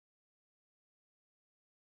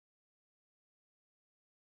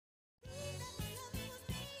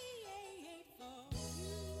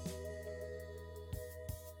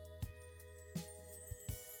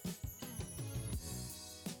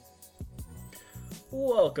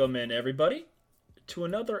Welcome in, everybody, to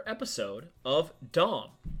another episode of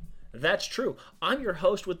Dom. That's true. I'm your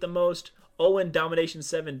host with the most, Owen Domination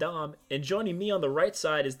 7 Dom, and joining me on the right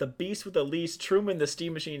side is the beast with the least, Truman the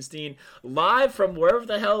Steam Machine Steen, live from wherever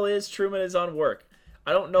the hell is Truman is on work.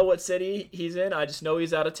 I don't know what city he's in, I just know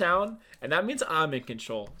he's out of town, and that means I'm in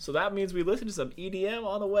control. So that means we listen to some EDM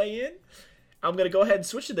on the way in. I'm going to go ahead and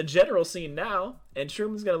switch to the general scene now, and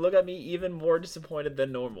Truman's going to look at me even more disappointed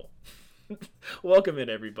than normal. Welcome in,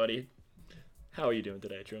 everybody. How are you doing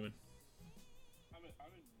today, Truman? I'm in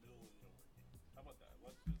middle of nowhere. How about that?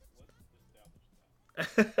 Let's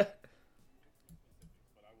establish that.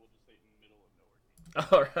 But I will just say middle of nowhere.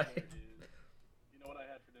 All right. You know what I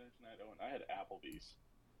had for dinner tonight, Owen? I had Applebee's.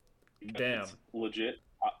 Damn. It's legit,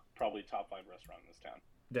 probably top 5 restaurant in this town.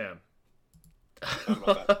 Damn. Talk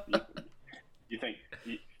about that. You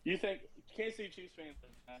think Kansas City Chiefs fans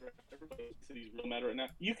matter? Everybody's cities real matter right now.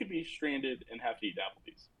 You could be stranded and have to eat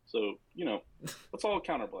Applebee's. So let's all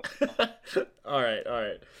count our blessings. all right.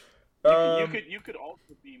 You could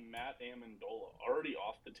also be Matt Amendola, already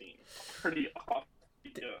off the team, already off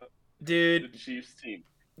the Chiefs team.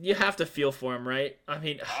 You have to feel for him, right? I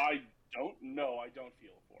mean, I don't know. I don't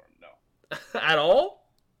feel for him. No. At all?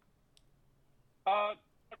 What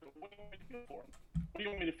do you want me to feel for him? What do you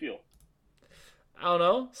want me to feel? I don't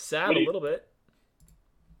know. Sad a little bit.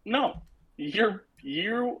 No, you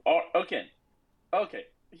are okay. Okay,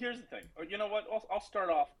 here's the thing. You know what? I'll start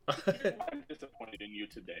off. Here's why I'm disappointed in you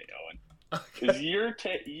today, Owen. Because your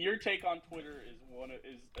take on Twitter is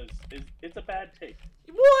it's a bad take.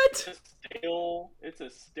 What? It's a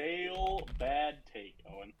stale bad take,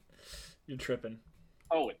 Owen. You're tripping.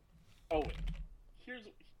 Owen. Here's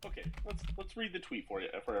okay. Let's read the tweet for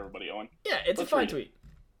everybody, Owen. Yeah, it's a fine tweet.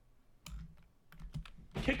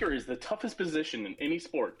 Kicker is the toughest position in any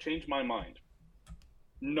sport. Change my mind.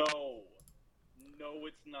 No,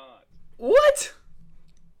 it's not. What?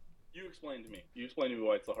 You explain to me. Why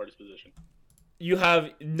it's the hardest position. You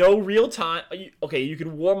have no real time. Okay, you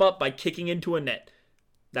can warm up by kicking into a net.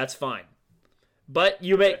 That's fine. But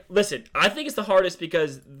listen, I think it's the hardest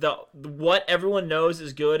because what everyone knows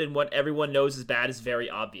is good and what everyone knows is bad is very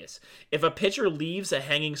obvious. If a pitcher leaves a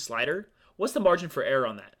hanging slider, what's the margin for error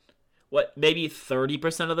on that? What, maybe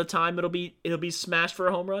 30% of the time it'll be smashed for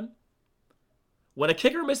a home run? When a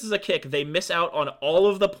kicker misses a kick, they miss out on all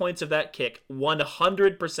of the points of that kick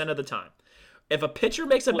 100% of the time. If a pitcher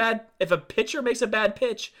makes a bad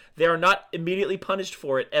pitch, they are not immediately punished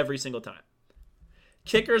for it every single time.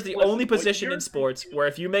 Kicker is the only position in sports where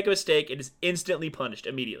if you make a mistake, it is instantly punished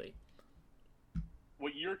immediately.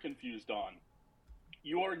 What you're confused on,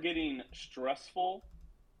 you are getting stressful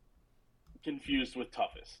confused with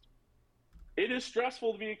toughest. It is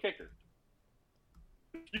stressful to be a kicker.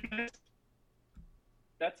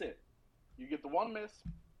 That's it. You get the one miss,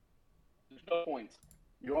 there's no points.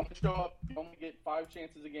 You only show up, you only get 5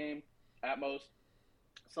 chances a game at most,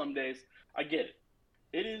 some days. I get it.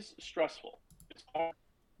 It is stressful. It's hard.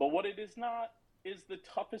 But what it is not is the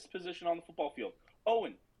toughest position on the football field.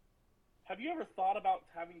 Owen, have you ever thought about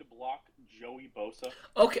having to block Joey Bosa?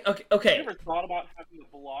 Okay. Have you ever thought about having to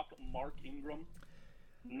block Mark Ingram?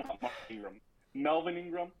 Not Mark Ingram. Melvin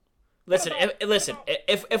Ingram. Listen.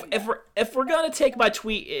 If we're gonna take my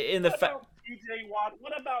tweet in the fact, J.J. Watt.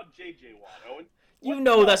 What about J.J. Watt, Owen?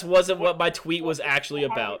 That wasn't what my tweet was actually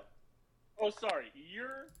about. Oh, sorry.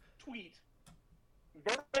 Your tweet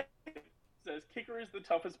says kicker is the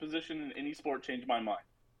toughest position in any sport. Change my mind.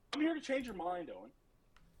 I'm here to change your mind, Owen.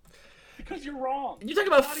 Because you're wrong. You're talking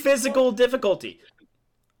about physical difficulty.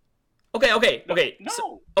 Okay. No.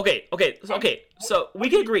 So we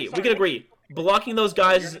can agree. Blocking those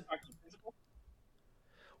guys.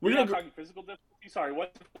 We're not talking physical difficulty. Sorry,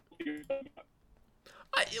 what difficulty are you talking about?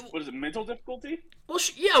 What is it? Mental difficulty? Well,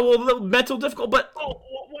 the mental difficulty. But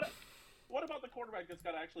what about the quarterback that's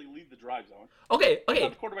got to actually lead the drive zone? Okay. What about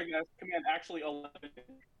the quarterback that has to command actually 11?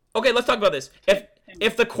 Okay, let's talk about this.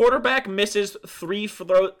 If the quarterback misses three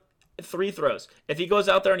throws, if he goes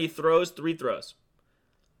out there and he throws 3 throws,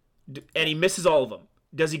 and he misses all of them,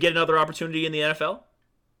 does he get another opportunity in the NFL?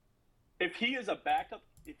 If he's a backup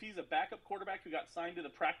quarterback who got signed to the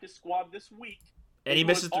practice squad this week, and he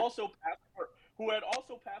misses who had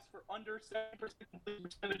also passed for under 7% completion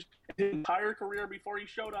percentage his entire career before he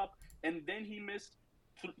showed up, and then he missed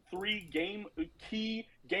 3 key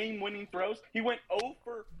game-winning throws. He went 0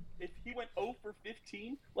 for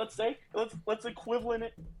 15, let's say, let's equivalent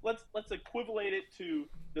it to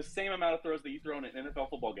the same amount of throws that you throw in an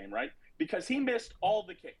NFL football game, right? Because he missed all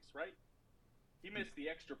the kicks, right? He missed the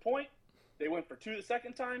extra point. They went for 2 the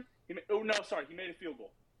second time. He made a field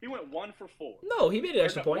goal. He went 1 for 4. No, he made an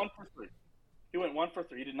extra point. 1 for 3. He went 1 for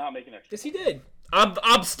 3. He did not make an extra. Yes, he did.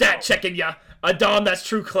 I'm stat checking ya. A Dom, that's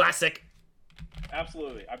true classic.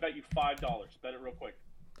 Absolutely. I bet you $5. Bet it real quick.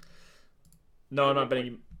 No, I'm not betting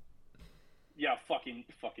you. Yeah, fucking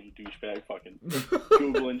douchebag, fucking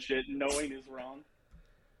Googling shit, knowing is wrong.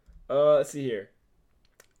 Let's see here.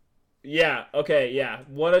 Yeah, okay, yeah.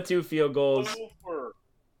 1 of 2 field goals. 0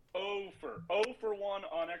 for 1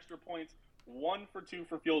 on extra points, 1 for 2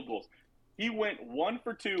 for field goals. He went 1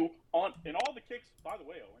 for 2 on, and all the kicks, by the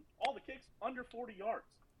way, Owen, all the kicks under 40 yards.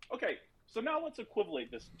 Okay, so now let's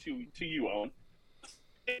equivalent this to you, Owen.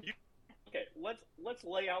 Okay, let's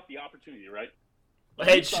lay out the opportunity, right?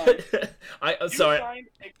 Hey,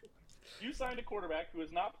 You signed a quarterback who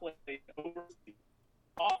has not played overseas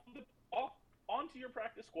onto your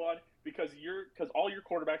practice squad because all your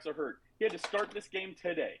quarterbacks are hurt. He had to start this game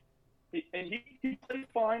today, he played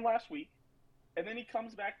fine last week, and then he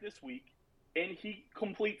comes back this week and he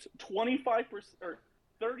completes 25% or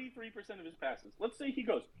 33% of his passes. Let's say he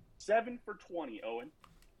goes 7 for 20, Owen.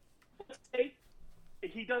 Let's say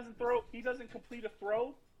he doesn't complete a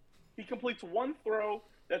throw. He completes one throw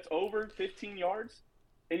that's over 15 yards,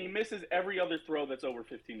 and he misses every other throw that's over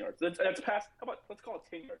 15 yards. That's past. How about let's call it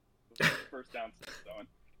 10 yards first down,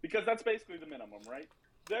 because that's basically the minimum, right?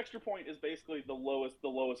 The extra point is basically the lowest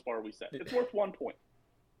bar we set. It's worth 1 point.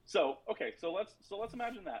 So let's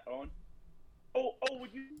imagine that, Owen.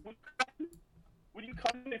 Would you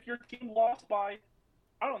cut him if your team lost by,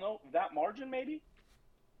 I don't know, that margin maybe?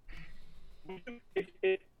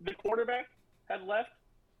 If the quarterback had left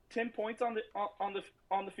 10 points on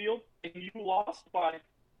the field and you lost by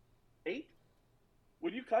 8,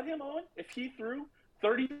 would you cut him, Owen? If he threw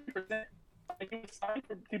 30% and he was signed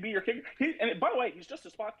to be your kicker? And by the way, he's just a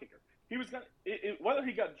spot kicker. He was gonna whether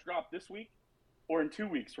he got dropped this week or in 2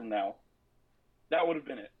 weeks from now, that would have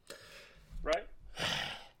been it, right?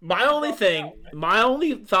 My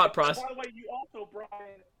only thought process. By the way, you also brought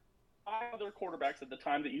in 5 other quarterbacks at the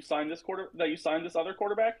time that you signed this other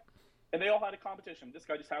quarterback, and they all had a competition. This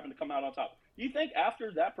guy just happened to come out on top. You think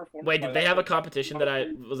after that performance? Wait, did they have a competition that I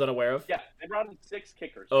was unaware of? Yeah, they brought in 6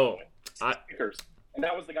 kickers. Kickers, and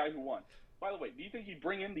that was the guy who won. By the way, do you think he'd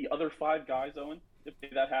bring in the other 5 guys, Owen, if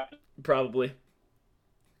that happened? Probably.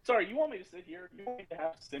 Sorry, you want me to sit here? You want me to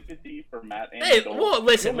have sympathy for Matt and Hey, well,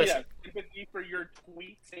 listen. Have sympathy for your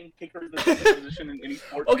tweet saying kickers the best position in any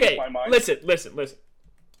sport? Okay, listen.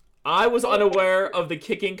 I was unaware of the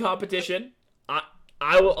kicking competition.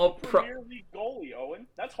 I will. Premier League goalie, Owen.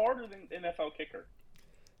 That's harder than NFL kicker.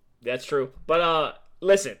 That's true. But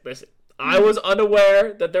listen. I was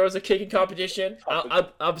unaware that there was a kicking competition.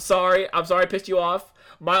 I'm sorry. I pissed you off.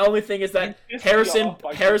 My only thing is that Harrison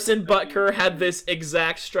Butker had this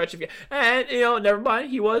exact stretch of, and never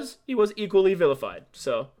mind. He was equally vilified.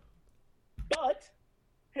 So. But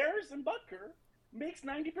Harrison Butker makes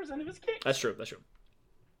 90% of his kicks. That's true.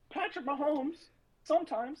 Patrick Mahomes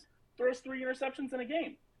sometimes throws 3 interceptions in a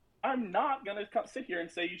game. I'm not gonna sit here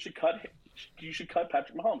and say you should cut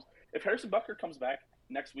Patrick Mahomes. If Harrison Butker comes back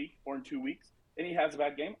next week or in 2 weeks and he has a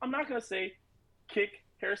bad game, I'm not gonna say kick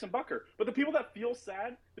Harrison Butker. But the people that feel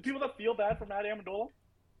bad for Matt Amendola,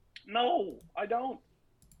 no, I don't.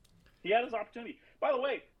 He had his opportunity. By the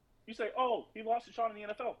way, you say, he lost a shot in the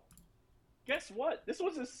NFL. Guess what? This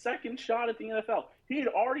was his second shot at the NFL. He had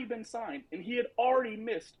already been signed, and he had already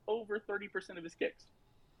missed over 30% of his kicks.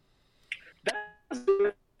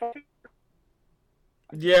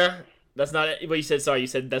 Yeah, that's not what you said. Sorry, you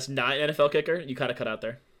said that's not an NFL kicker? You kind of cut out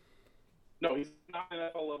there. No, he's not an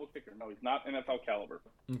NFL level kicker. No, he's not NFL caliber.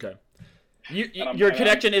 Okay. Your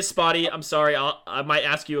connection is spotty. I'm sorry. I might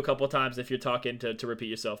ask you a couple of times if you're talking to repeat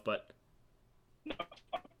yourself, but.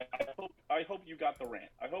 I hope you got the rant.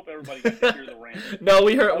 I hope everybody got to hear the rant. No,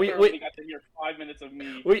 we heard. Everybody got to hear 5 minutes of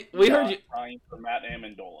me. We heard you crying for Matt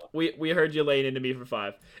Amendola. We heard you laying into me for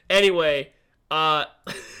 5. Anyway, we're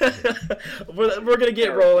gonna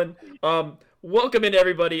get rolling. Welcome in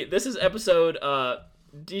everybody. This is episode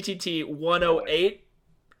DTT 108,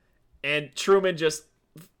 and Truman just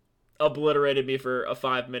obliterated me for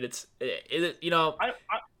 5 minutes.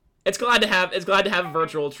 It's glad to have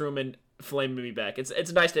virtual Truman flaming me back.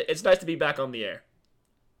 It's nice to be back on the air.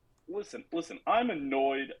 Listen. I'm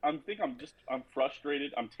annoyed. I'm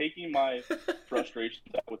frustrated. I'm taking my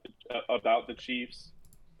frustrations out about the Chiefs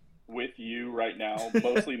with you right now.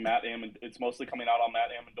 Mostly it's mostly coming out on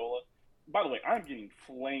Matt Amendola. By the way, I'm getting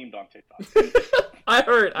flamed on TikTok. I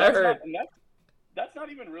heard. That's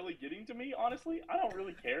not even really getting to me, honestly. I don't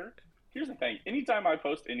really care. Here's the thing. Anytime I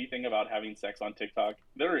post anything about having sex on TikTok,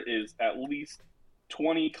 there is at least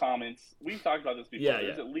 20 comments. We've talked about this before.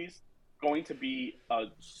 There's at least going to be a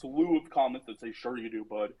slew of comments that say, "Sure you do,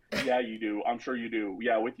 bud. Yeah, you do. I'm sure you do.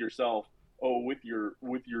 Yeah, with yourself. Oh, with your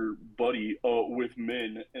buddy. Oh, with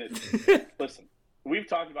men." And listen, we've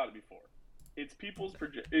talked about it before. It's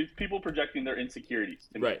people projecting their insecurities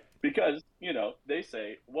to me. Right. Because, they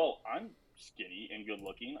say, "Well, I'm skinny and good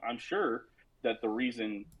looking. I'm sure that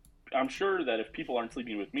if people aren't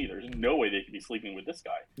sleeping with me, there's no way they could be sleeping with this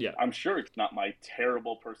guy. Yeah. I'm sure it's not my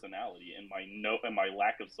terrible personality and my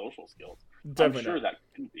lack of social skills. Definitely I'm sure not. that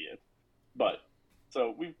couldn't be it." But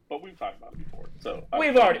we've talked about it before. So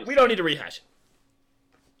we don't need to rehash it.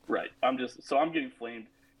 Right. I'm getting flamed,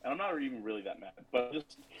 and I'm not even really that mad. But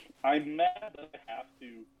I'm mad that I have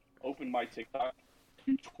to open my TikTok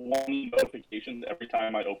 20 notifications every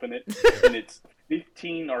time I open it, and it's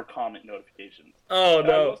 15 are comment notifications. Oh, and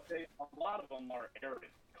I no. will say a lot of them are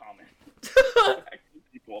arrogant comments.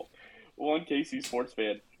 People. One KC sports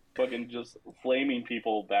fan fucking just flaming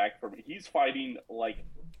people back from me. He's fighting like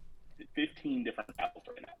 15 different battles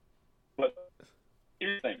right now. But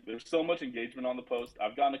here's the thing: there's so much engagement on the post.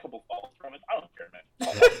 I've gotten a couple follows from it. I don't care, man.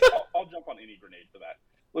 I'll jump on any grenade for that.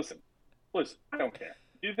 Listen, I don't care.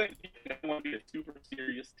 Do you think I want to be a super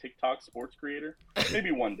serious TikTok sports creator?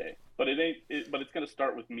 Maybe one day, but but it's gonna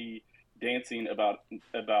start with me dancing about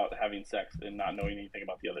having sex and not knowing anything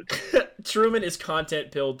about the other two. Truman is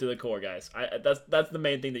content pilled to the core, guys. That's the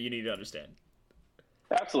main thing that you need to understand.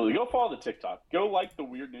 Absolutely. Go follow the TikTok. Go like the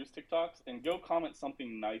weird news TikToks and go comment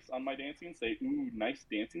something nice on my dancing. Say, "Ooh, nice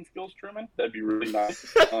dancing skills, Truman." That'd be really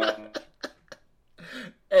nice.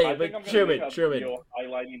 Hey, but Truman. Video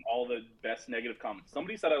highlighting all the best negative comments.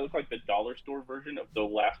 Somebody said I look like the dollar store version of the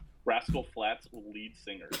last Rascal Flatts lead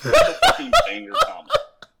singer. That's a fucking banger comment.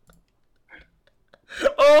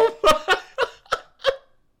 Oh my!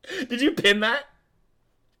 Did you pin that?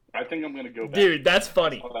 I think I'm gonna go back. Dude, that's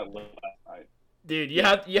funny. I saw that last night. Dude, you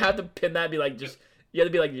have to pin that and be like, you have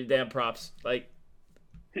to be like your damn props. Like,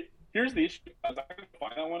 here's the issue. I was gonna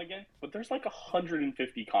find that one again, but there's like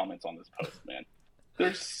 150 comments on this post, man.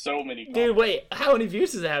 There's so many comments. Dude, wait, how many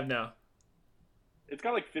views does it have now? It's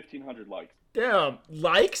got like 1,500 likes. Damn,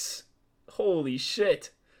 likes? Holy shit.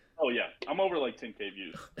 Oh yeah, I'm over like 10K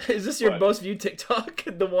views. Is this your most viewed TikTok?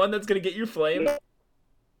 The one that's gonna get you flamed?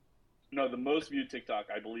 No, the most viewed TikTok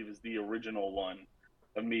I believe is the original one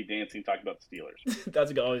of me dancing talking about the Steelers.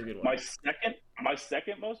 That's always a good one. My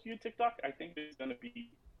second most viewed TikTok I think is gonna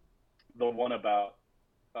be the one about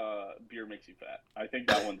beer makes you fat. I think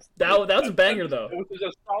that one's that's a banger though.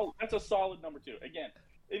 That's a solid number 2. Again,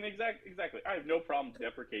 exactly. I have no problem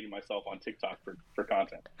deprecating myself on TikTok for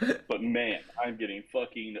content. But man, I'm getting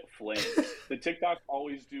fucking flamed. The TikTok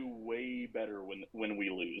always do way better when we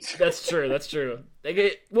lose. That's true.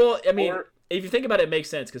 Well, I mean, if you think about it, it makes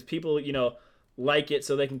sense because people, like it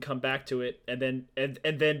so they can come back to it and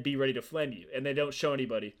then be ready to flame you, and they don't show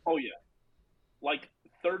anybody. Oh yeah, like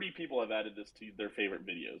 30 people have added this to their favorite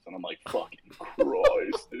videos, and I'm like, fucking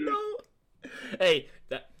Christ, dude. No. Hey,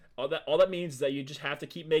 all that means is that you just have to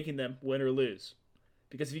keep making them win or lose,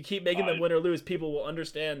 because if you keep making them win or lose, people will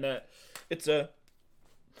understand that it's a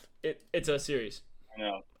series. I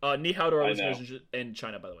know. Ni hao to our listeners in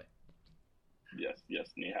China, by the way. Yes,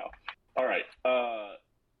 ni hao. All right.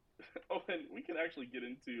 And we can actually get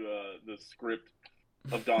into the script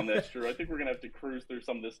of Don That's True. I think we're gonna have to cruise through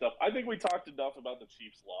some of this stuff. I think we talked enough about the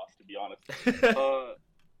Chiefs' loss, to be honest.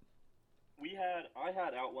 I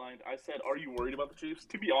had outlined. I said, "Are you worried about the Chiefs?"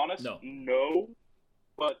 To be honest, no.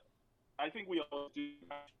 But I think we all do.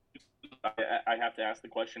 I have to ask the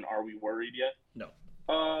question: are we worried yet? No.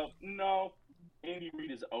 No. Andy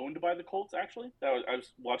Reid is owned by the Colts. Actually, I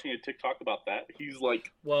was watching a TikTok about that. He's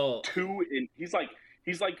like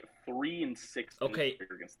He's like 3-6. Okay.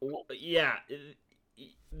 Against the Colts. Yeah.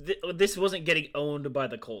 This wasn't getting owned by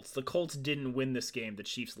the Colts. The Colts didn't win this game. The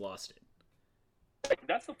Chiefs lost it. Like,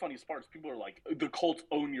 that's the funniest part. Is people are like, the Colts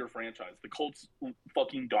own your franchise. The Colts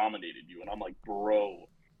fucking dominated you, and I'm like, bro,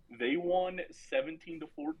 they won 17-14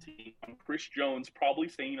 on Chris Jones probably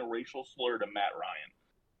saying a racial slur to Matt Ryan.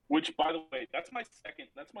 Which, by the way, that's my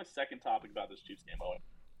second topic about this Chiefs game, Owen.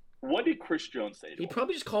 What did Chris Jones say to him? He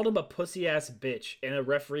probably just called him a pussy ass bitch, and a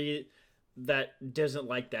referee that doesn't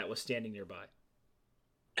like that was standing nearby.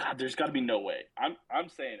 God, there's got to be no way. I'm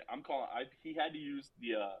saying he had to use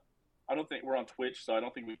the. I don't think we're on Twitch, so I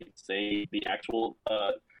don't think we can say the actual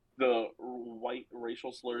the white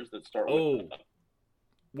racial slurs that start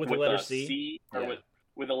with the letter C, or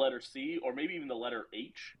with the letter C, or maybe even the letter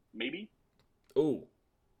H, maybe. Oh.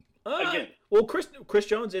 Again, well, Chris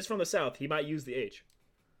Jones is from the South. He might use the H.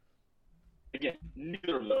 Again,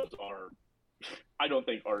 neither of those are I don't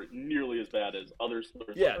think are nearly as bad as other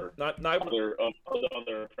slurs. Yeah, or not other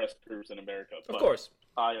oppressed groups in America. of course.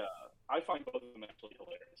 I find both of them actually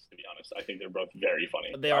hilarious. To be honest, I think they're both very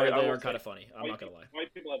funny. They are kind of funny. I'm not gonna lie.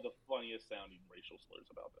 White people have the funniest sounding racial slurs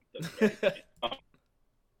about them. That's very funny.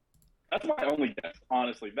 That's my only guess,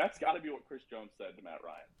 honestly. That's got to be what Chris Jones said to Matt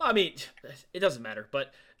Ryan. I mean, it doesn't matter,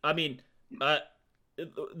 but I mean,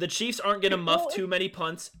 the Chiefs aren't going to muff too many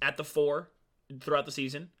punts at the 4 throughout the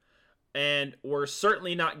season, and we're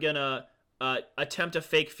certainly not going to attempt a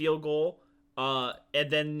fake field goal,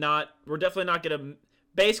 and then we're definitely not going to,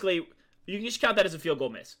 basically, you can just count that as a field goal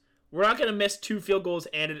miss. We're not going to miss 2 field goals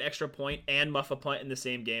and an extra point and muff a punt in the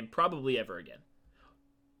same game, probably ever again.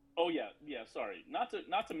 Oh yeah. Sorry, not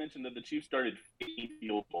to mention that the Chiefs started faking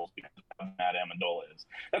field goals because of how Matt Amendola is.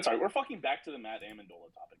 That's right. We're fucking back to the Matt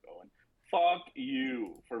Amendola topic, Owen. Fuck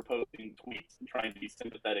you for posting tweets and trying to be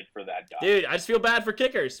sympathetic for that guy. Dude, I just feel bad for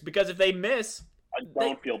kickers because if they miss, I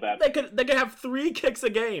don't feel bad. They could have 3 kicks a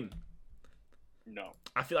game. No,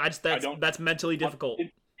 that's mentally difficult.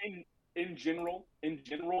 In general,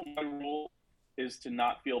 my rule is to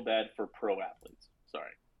not feel bad for pro athletes.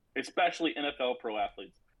 Sorry, especially NFL pro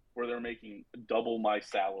athletes, where they're making double my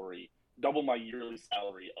yearly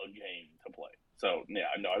salary a game to play. So yeah,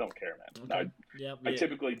 no, I don't care, man. Okay. I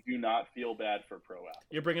typically do not feel bad for pro athletes.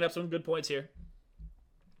 You're bringing up some good points here.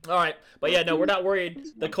 All right, but yeah, no, we're not worried.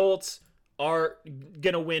 The Colts are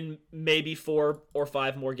gonna win maybe 4 or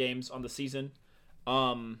 5 more games on the season.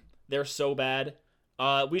 They're so bad.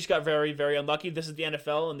 We just got very, very unlucky. This is the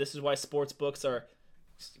NFL, and this is why sports books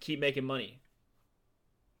keep making money.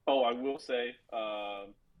 Oh, I will say,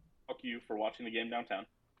 fuck you for watching the game downtown.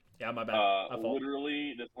 Yeah, my bad.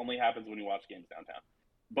 Literally, this only happens when you watch games downtown.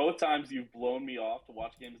 Both times you've blown me off to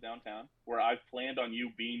watch games downtown, where I've planned on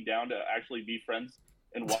you being down to actually be friends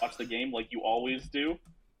and watch the game like you always do.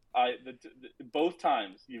 Both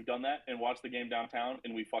times you've done that and watched the game downtown,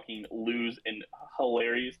 and we fucking lose in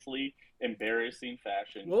hilariously embarrassing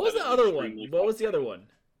fashion. What was the other one? What was the other one?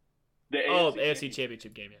 The AFC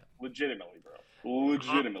Championship game, yeah. Legitimately, bro.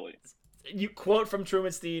 Legitimately. You quote from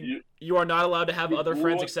Trumanstein, you are not allowed to have other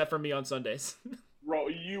friends except for me on Sundays. Bro,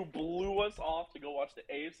 you blew us off to go watch the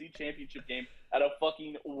AFC Championship game at a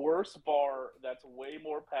fucking worse bar that's way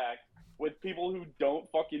more packed with people who don't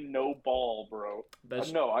fucking know ball, bro.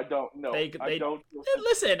 No, I don't know. I don't.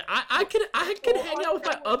 Listen, I can hang out with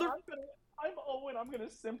my other. I'm Owen. I'm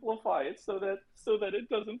gonna simplify it so that it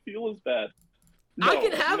doesn't feel as bad. No, I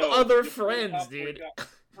can have other friends, dude.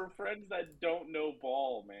 For friends that don't know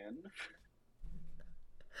ball, man.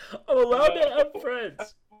 I'm allowed to have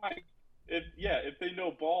friends. If they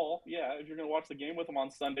know ball, if you're gonna watch the game with them on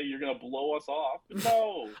Sunday, you're gonna blow us off.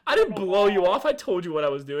 No, I didn't blow you off. I told you what I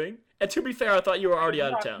was doing. And to be fair, I thought you were already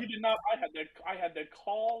out of town. You did not. I had to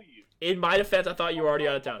call you. In my defense, I thought you were already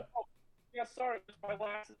out of town. Yeah, sorry. It's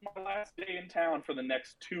my last day in town for the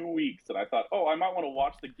next 2 weeks, and I thought, I might want to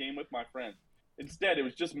watch the game with my friends. Instead, it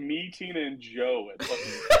was just me, Tina, and Joe.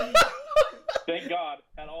 Thank God,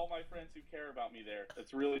 had all my friends who care about me there.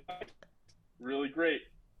 That's really nice. Really great.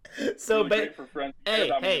 So, really great for friends.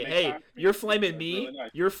 Hey, you're flaming me. Really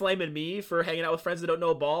nice. You're flaming me for hanging out with friends that don't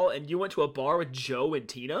know ball, and you went to a bar with Joe and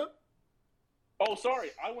Tina? Oh, sorry.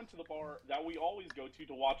 I went to the bar that we always go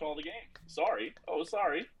to watch all the games. Sorry. Oh,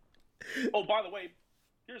 sorry. Oh, by the way,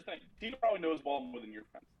 here's the thing. Tina probably knows ball more than your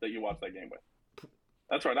friends that you watch that game with.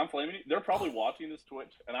 That's right. I'm flaming you. They're probably watching this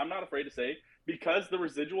Twitch, and I'm not afraid to say, because the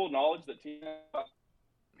residual knowledge that Tina got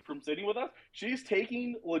from sitting with us, she's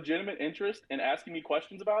taking legitimate interest in asking me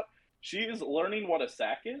questions about. She is learning what a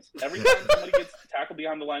sack is. Every time somebody gets tackled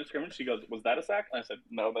behind the line of scrimmage, she goes, "Was that a sack?" And I said,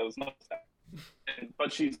 "No, that was not a sack."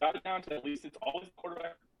 But she's got it down to at least it's always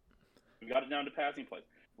quarterback. We got it down to passing plays.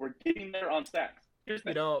 We're getting there on sacks. Here's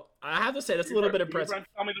the thing. I have to say that's a little bit impressive.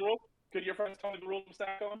 Could your friends tell me the rules of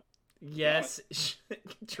sack on? Yes.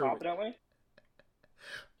 True. Confidently?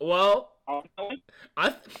 Well, confidently?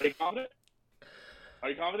 Are you confident? Are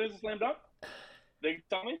you confident it's a slam dunk? They can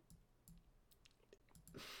tell me?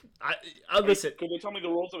 Listen. Could they tell me the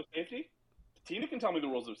rules of safety? Tina can tell me the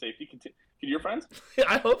rules of safety. Can your friends?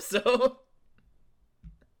 I hope so.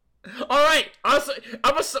 All right.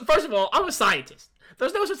 First of all, I'm a scientist.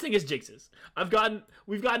 There's no such thing as jinxes.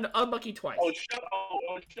 We've gotten unlucky twice. Oh, shut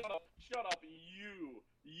up.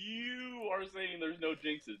 You are saying there's no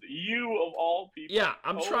jinxes. You of all people. Yeah,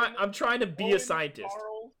 I'm trying to be a scientist.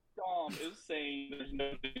 Charles Dom is saying there's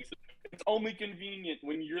no jinxes. It's only convenient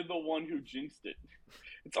when you're the one who jinxed it.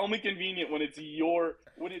 It's only convenient when it's your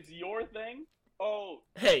thing.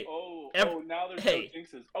 Hey, Now there's hey. no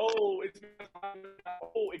jinxes.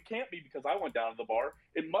 It can't be because I went down to the bar.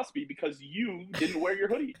 It must be because you didn't wear your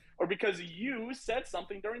hoodie or because you said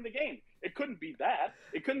something during the game. It couldn't be that.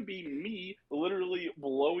 It couldn't be me literally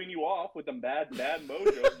blowing you off with a mad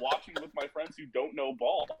mojo watching with my friends who don't know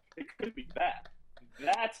ball. It couldn't be that.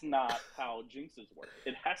 That's not how jinxes work.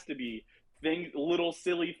 It has to be little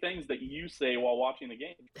silly things that you say while watching the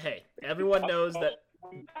game. Hey, everyone knows that.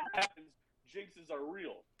 When that happens, jinxes are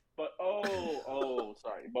real. But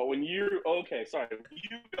sorry. But when you go downtown,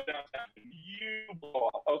 you blow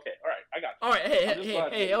off. Okay, all right, I got you. All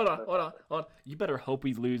right, hey, hold on. You better hope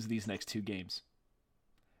we lose these next 2 games,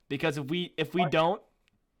 because if we don't,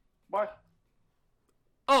 What?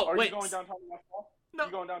 Oh, Are wait. you going downtown to watch ball? No.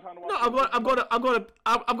 You going downtown to watch? No, ball? I'm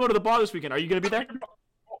going to the bar this weekend. Are you going to be there?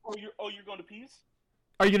 You're going to Pease?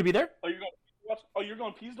 Are you going to be there? You're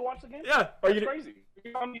going to Pease to watch the game? Yeah. That's crazy.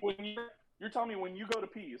 You're telling me when you go to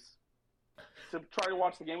Pease to try to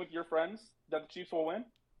watch the game with your friends that the Chiefs will win?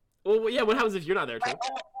 Well, yeah. What happens if you're not there too?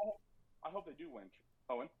 I hope they do win,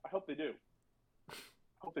 Owen. I hope they do. I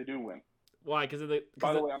hope they do win. Why? Because of the.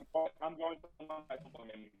 By the way, I'm going to the Monday Night Football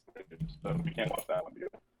game against the Raiders, so we can't watch that one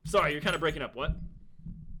together. Sorry, you're kind of breaking up. What?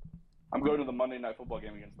 I'm going to the Monday Night Football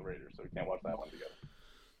game against the Raiders, so we can't watch that one together.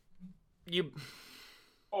 You.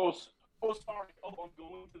 Oh, sorry. Oh, I'm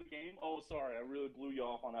going to the game. Oh, sorry. I really blew you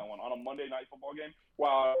off on that one. On a Monday Night Football game.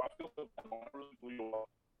 Wow, I feel so bad. I really blew you off.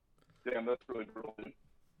 Damn, that's really brutal, dude.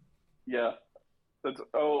 Yeah. What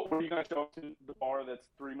are you going to show up to the bar that's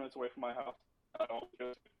 3 minutes away from my house? I don't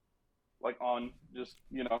just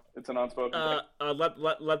it's an unspoken thing.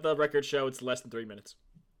 Let the record show it's less than 3 minutes.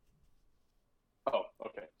 Oh,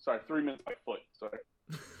 okay. Sorry, 3 minutes by foot. Sorry.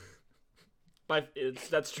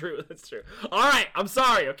 That's true. That's true. All right. I'm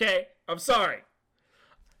sorry. Okay. I'm sorry.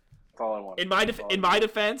 That's all I want. In my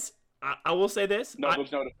defense, I will say this.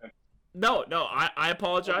 There's no defense. No. I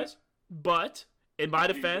apologize, but in my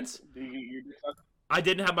defense, I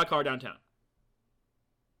didn't have my car downtown.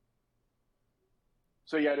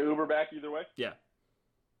 So you had to Uber back either way? Yeah.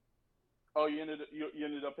 Oh, you ended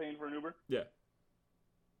up paying for an Uber? Yeah.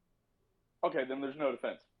 Okay, then there's no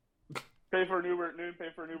defense. Pay for an Uber at noon. Pay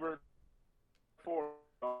for an Uber at 4.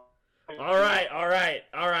 All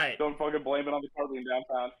right. Don't fucking blame it on the car being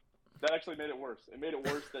downtown. That actually made it worse. It made it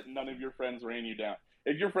worse that none of your friends ran you down.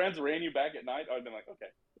 If your friends ran you back at night, I'd been like, okay,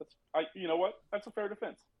 you know what? That's a fair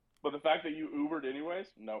defense. But the fact that you Ubered anyways,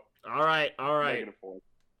 no. All right. -4.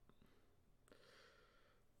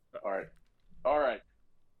 All right.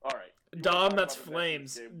 Dom, that's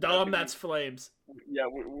flames. That's flames. Yeah,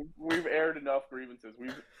 we've aired enough grievances.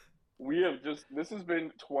 We have just. This has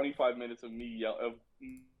been 25 minutes of me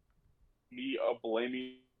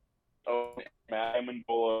blaming Matt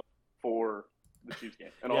Amendola for the Chiefs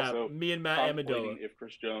game, and also me and Matt Amendola. If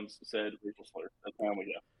Chris Jones said racial slur, that's how we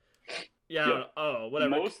go. Yeah. Oh, whatever.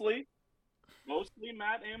 Mostly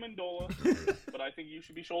Matt Amendola, but I think you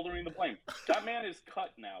should be shouldering the blame. That man is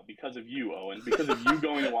cut now because of you, Owen. Because of you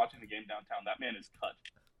going and watching the game downtown, that man is cut.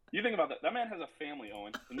 You think about that. That man has a family,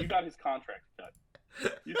 Owen, and you got his contract cut.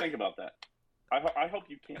 You think about that. I hope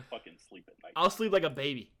you can't fucking sleep at night. I'll sleep like a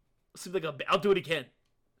baby. I'll do it again.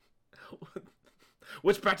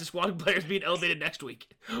 Which practice squad player is being elevated next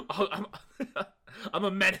week? I'm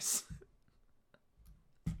a menace.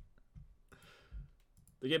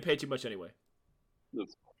 They get paid too much anyway.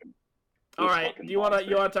 All right. Do you want to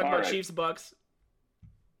talk about Chiefs and Bucks?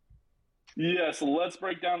 Yeah. So let's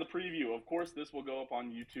break down the preview. Of course, this will go up on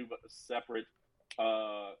YouTube separate.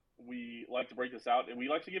 We like to break this out, and we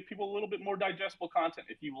like to give people a little bit more digestible content.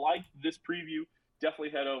 If you like this preview,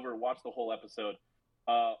 definitely head over, watch the whole episode.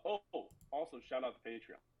 Also shout out to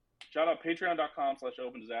Patreon. Shout out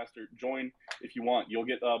patreon.com/opendisaster. Join if you want. You'll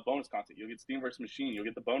get bonus content. You'll get Steam vs. Machine. You'll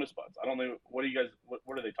get the bonus buds. I don't know. What are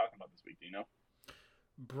they talking about this week? Do you know?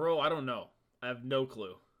 Bro, I don't know. I have no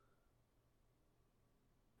clue.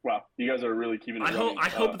 Wow, you guys are really keeping it running. I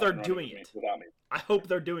hope they're doing it. Without me. I hope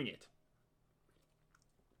they're doing it.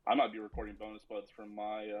 I might be recording bonus buds from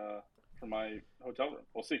my hotel room.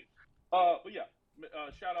 We'll see. But yeah,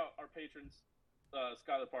 shout out our patrons,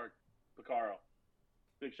 Skylar Park, Picaro.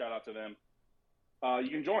 Big shout out to them. You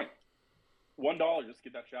can join. $1, just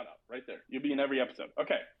get that shout out right there. You'll be in every episode.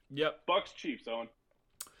 Okay. Yep. Bucks Chiefs, Owen.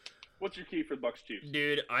 What's your key for the Bucks Chiefs?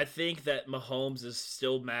 Dude, I think that Mahomes is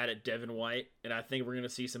still mad at Devin White, and I think we're gonna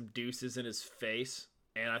see some deuces in his face.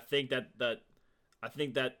 And I think that the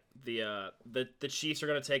Chiefs are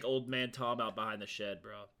gonna take old man Tom out behind the shed,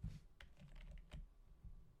 bro.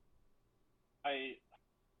 I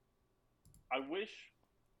wish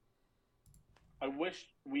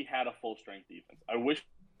we had a full strength defense. I wish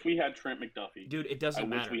we had Trent McDuffie. Dude, it doesn't I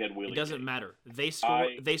wish matter. we had Willie It doesn't Gay. matter. They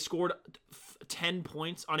scored 10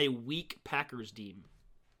 points on a weak Packers team.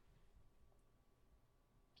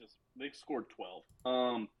 They scored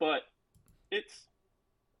 12. But it's,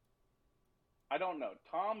 I don't know.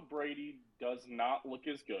 Tom Brady does not look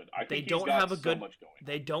as good. I think They don't have a so good. much going.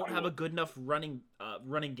 They don't have a good enough running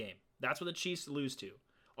game. That's what the Chiefs lose to.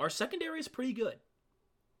 Our secondary is pretty good.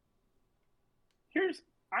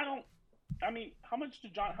 How many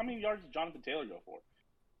yards did Jonathan Taylor go for?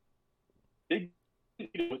 They beat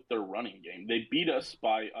us with their running game. They beat us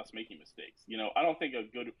by us making mistakes. I don't think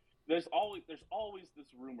there's always this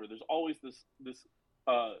rumor. There's always this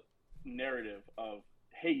narrative of,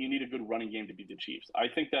 hey, you need a good running game to beat the Chiefs. I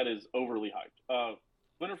think that is overly hyped.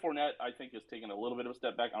 Leonard Fournette, I think, has taken a little bit of a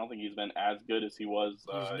step back. I don't think he's been as good as he was.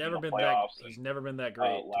 He's never in the been playoffs. He's never been that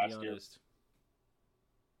great, last to be year. honest.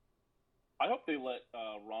 I hope they let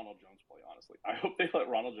Ronald Jones play. Honestly, I hope they let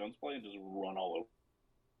Ronald Jones play and just run all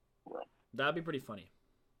over him. That'd be pretty funny.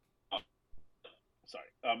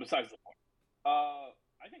 Sorry. Besides the point,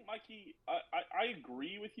 I think Mikey, I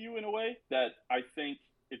agree with you in a way that I think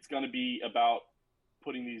it's going to be about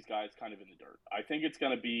putting these guys kind of in the dirt. I think it's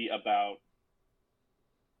going to be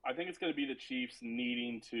the Chiefs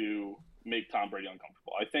needing to make Tom Brady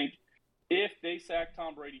uncomfortable. I think if they sack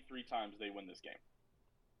Tom Brady 3 times, they win this game.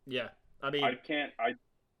 Yeah, I mean,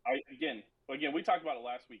 again, we talked about it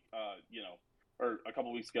last week, or a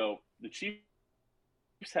couple weeks ago. The Chiefs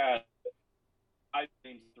had 5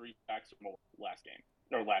 games, 3 sacks or more last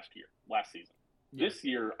season. yeah. This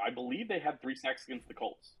year, I believe they had 3 sacks against the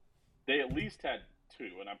Colts. They at least had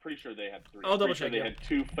 2, and I'm pretty sure they had 3. I'll double check. They had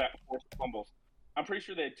 2 forced fumbles. I'm pretty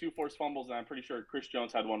sure they had 2 forced fumbles, and I'm pretty sure Chris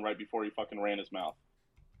Jones had one right before he fucking ran his mouth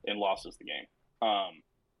and lost us the game.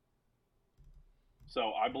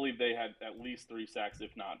 So I believe they had at least 3 sacks,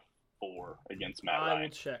 if not 4, against Matt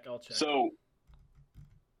Ryan. I'll check. So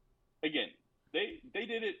again, they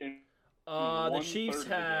did it in the Chiefs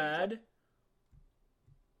had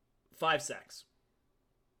 5 sacks.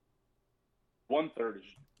 1/3 is,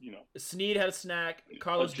 Snead had a snack.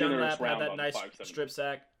 Carlos generous Dunlap had round that on nice 5-7. strip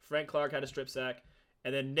sack. Frank Clark had a strip sack.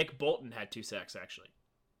 And then Nick Bolton had 2 sacks, actually.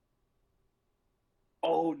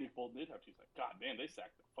 Oh, Nick Bolton did have 2 sacks. God, man, they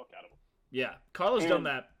sacked the fuck out of him. Yeah. Carlos And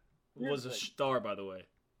Dunlap here's was the a thing. star, by the way.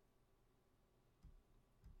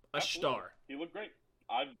 A Absolutely. star. He looked great.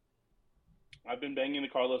 I've been banging the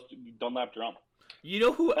Carlos Dunlap drum. You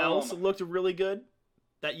know who else looked really good?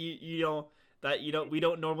 That we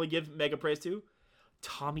don't normally give mega praise to?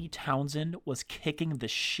 Tommy Townsend was kicking the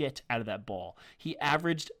shit out of that ball. He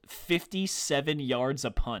averaged 57 yards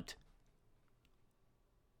a punt.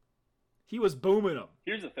 He was booming them.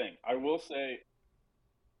 Here's the thing. I will say,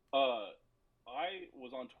 I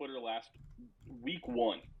was on Twitter week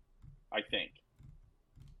 1, I think.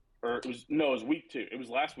 Or it was week 2. It was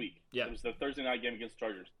last week. Yeah. It was the Thursday night game against the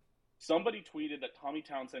Chargers. Somebody tweeted that Tommy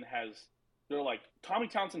Townsend they're like, Tommy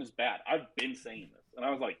Townsend is bad. I've been saying this. And I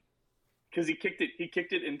was like, because he kicked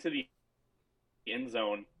it into the end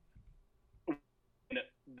zone. And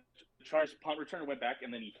the Chargers punt returner went back,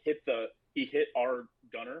 and then he hit our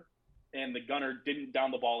gunner, and the gunner didn't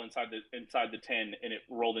down the ball inside the 10, and it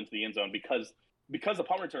rolled into the end zone because the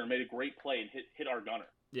punt returner made a great play and hit our gunner.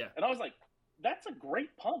 Yeah. And I was like, that's a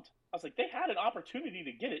great punt. I was like, they had an opportunity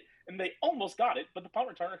to get it, and they almost got it, but the punt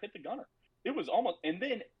returner hit the gunner. It was almost – and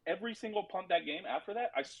then every single punt that game after that,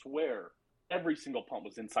 I swear, every single punt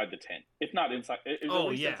was inside the 10. If not inside – it was at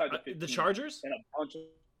least inside the 15. The Chargers? And a bunch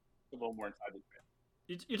of them were inside the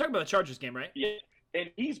 10. You're talking about the Chargers game, right? Yeah. And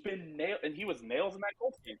he's been nailed – and he was nails in that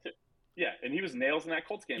Colts game, too. Yeah, and he was nails in that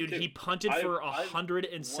Colts game, Dude, too. he punted for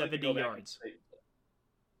 170 yards.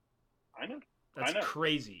 I know. That's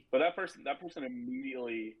crazy. But that person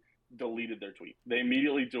immediately deleted their tweet. They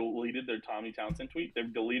immediately deleted their Tommy Townsend tweet.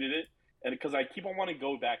 They've deleted it. And because I keep on wanting to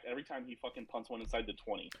go back every time he fucking punts one inside the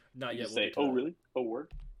 20. Not yet. We'll say, oh, really? Oh,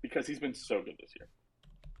 word? Because he's been so good this year.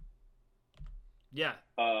 Yeah.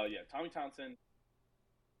 Tommy Townsend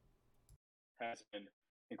has been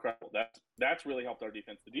incredible. That's really helped our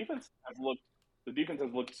defense. The defense has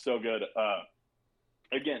looked so good.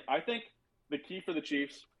 Again, I think the key for the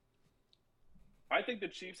Chiefs, I think the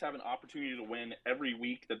Chiefs have an opportunity to win every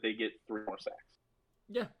week that they get 3 more sacks.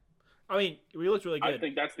 Yeah. I mean, we looked really good. I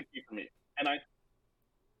think that's the key for me. And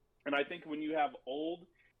I think when you have old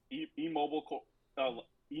immobile,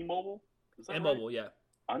 is that immobile, right?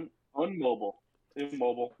 yeah. Immobile,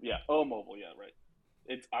 yeah. Oh, mobile, yeah, right.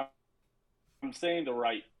 I'm saying the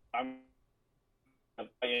right. I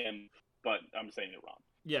am, but I'm saying it wrong.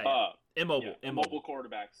 Yeah. Immobile. Yeah, immobile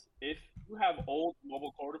quarterbacks. If you have old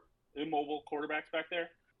immobile quarterbacks back there,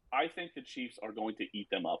 I think the Chiefs are going to eat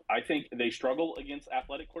them up. I think they struggle against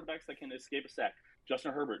athletic quarterbacks that can escape a sack.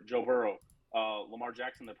 Justin Herbert, Joe Burrow, Lamar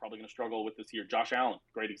Jackson, they're probably going to struggle with this year. Josh Allen,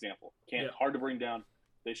 great example. Hard to bring down.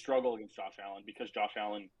 They struggle against Josh Allen because Josh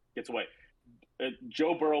Allen gets away.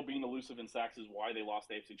 Joe Burrow being elusive in sacks is why they lost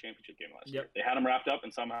the AFC Championship game last year. They had him wrapped up,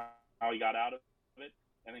 and somehow he got out of it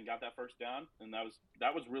and then got that first down, and that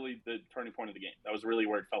was really the turning point of the game. That was really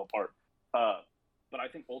where it fell apart. But I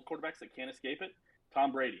think old quarterbacks that can't escape it,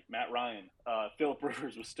 Tom Brady, Matt Ryan, Phillip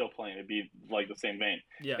Rivers was still playing. It'd be like the same vein.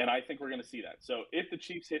 Yeah. And I think we're going to see that. So if the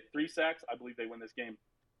Chiefs hit 3 sacks, I believe they win this game.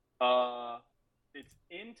 It's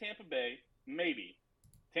in Tampa Bay, maybe.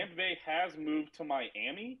 Tampa Bay has moved to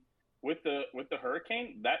Miami with the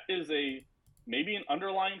hurricane. That is maybe an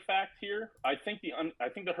underlying fact here. I think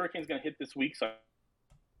the hurricane's going to hit this week, so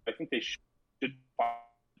I think they should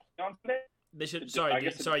on today. They should. Sorry,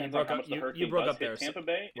 you broke up. You broke up there. Tampa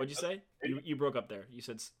Bay. What'd you say? You broke up there.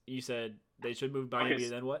 You said they should move Miami.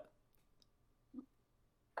 Then what?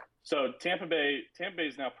 So Tampa Bay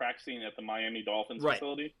is now practicing at the Miami Dolphins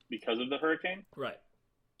facility because of the hurricane. Right.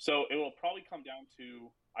 So it will probably come down to,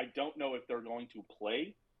 I don't know if they're going to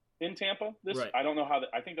play in Tampa. Right. I don't know how.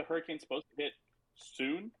 I think the hurricane's supposed to hit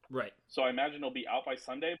soon. Right. So I imagine it'll be out by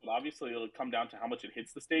Sunday, but obviously it'll come down to how much it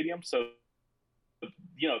hits the stadium. So,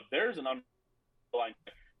 there's an underlying.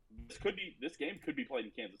 This game could be played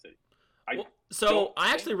in Kansas City. I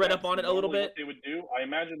actually read up on it a little bit. What they would do, I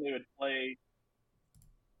imagine they would play.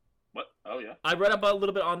 What? Oh yeah. I read up a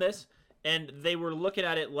little bit on this, and they were looking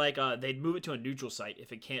at it like they'd move it to a neutral site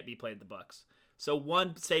if it can't be played at the Bucs. So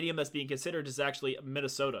one stadium that's being considered is actually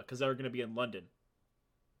Minnesota because they're going to be in London.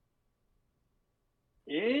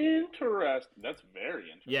 Interesting. That's very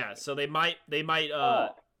interesting. Yeah, so they might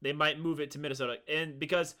move it to Minnesota, and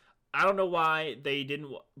because I don't know why they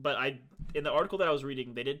didn't, but in the article that I was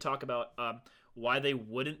reading, they did talk about why they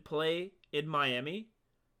wouldn't play in Miami.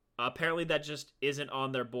 Apparently, that just isn't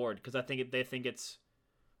on their board because they think it's.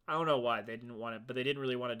 I don't know why they didn't want it, but they didn't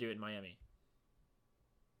really want to do it in Miami.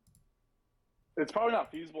 It's probably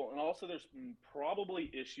not feasible, and also there's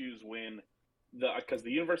probably issues because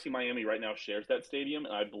the University of Miami right now shares that stadium,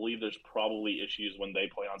 and I believe there's probably issues when they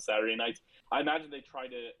play on Saturday nights. I imagine they try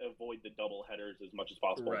to avoid the double headers as much as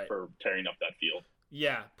possible for tearing up that field.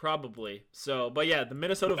 Yeah, probably. So, but yeah, the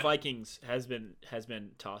Minnesota Vikings has been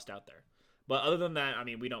tossed out there. But other than that, I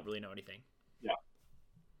mean, we don't really know anything. Yeah.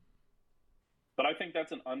 But I think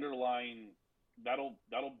that's an underlying that'll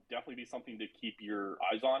definitely be something to keep your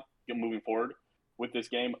eyes on moving forward with this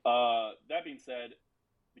game. That being said,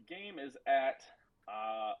 the game is at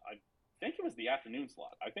I think it was the afternoon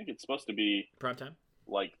slot. I think it's supposed to be prime time,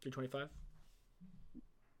 like 3:25.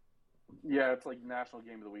 Yeah, it's like National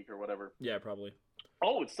Game of the Week or whatever. Yeah, probably.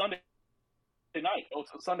 Oh, it's Sunday night. Oh,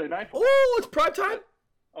 it's Sunday night. Oh, it's prime time.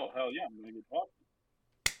 Oh hell yeah! I'm gonna get talking.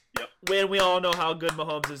 Yep. When we all know how good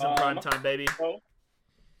Mahomes is in prime time, baby.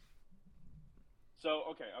 So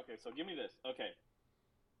okay. So give me this. Okay.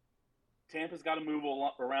 Tampa's got to move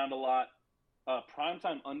around a lot.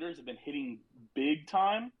 Primetime unders have been hitting big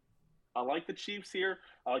time. I like the Chiefs here.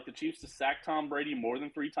 I like the Chiefs to sack Tom Brady more than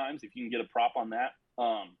 3 times if you can get a prop on that.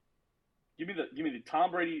 Give me the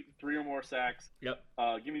Tom Brady 3 or more sacks. Yep.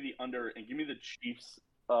 Give me the under and give me the Chiefs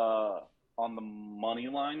on the money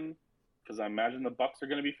line because I imagine the Bucs are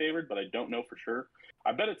going to be favored, but I don't know for sure.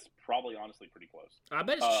 I bet it's probably honestly pretty close. I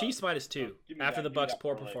bet it's Chiefs -2 after the Bucs'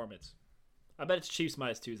 poor performance. I bet it's Chiefs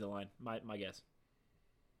 -2 is the line. My guess.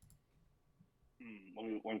 Let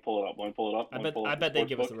me pull it up. I bet they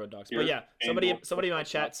give us the road dogs. But yeah, somebody in my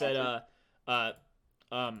chat said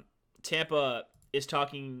Tampa is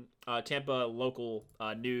talking. Tampa local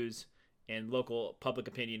news and local public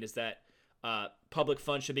opinion is that public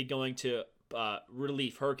funds should be going to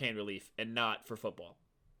hurricane relief, and not for football.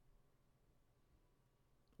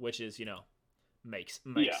 Which is makes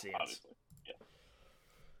sense. Obviously. Yeah.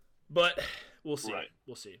 But we'll see. Right.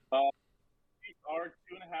 We'll see. Are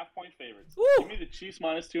 2.5-point favorites. Woo! Give me the Chiefs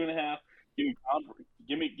 -2.5.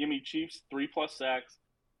 Give me Chiefs 3+ sacks.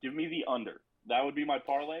 Give me the under. That would be my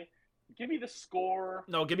parlay. Give me the score.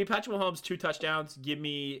 No, give me Patrick Mahomes 2 touchdowns. Give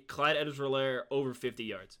me Clyde Edwards-Helaire over 50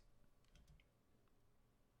 yards.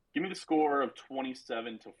 Give me the score of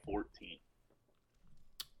 27-14.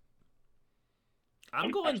 I'm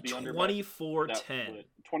going 24-10.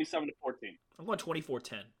 27-14. I'm going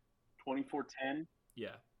 24-10. 24-10.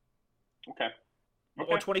 Yeah. Okay.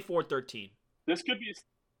 Or 24-13. This could be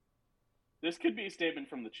a statement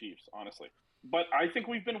from the Chiefs, honestly. But I think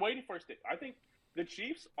we've been waiting for a statement. I think the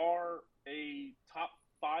Chiefs are a top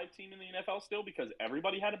 5 team in the NFL still because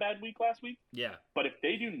everybody had a bad week last week. Yeah. But if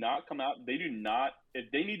they do not come out,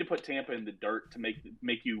 if they need to put Tampa in the dirt to make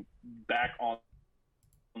you back on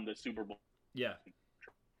the Super Bowl. Yeah.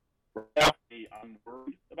 I'm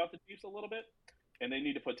worried about the Chiefs a little bit, and they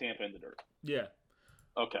need to put Tampa in the dirt. Yeah.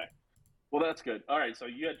 Okay. Well, that's good. All right, so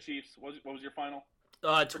you had Chiefs. What was your final?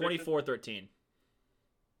 24-13.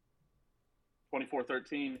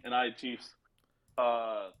 24-13, and I had Chiefs.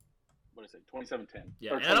 What did I say? 27-10.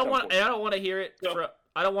 Yeah, and I don't want to hear it.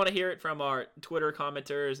 I don't want to hear it from our Twitter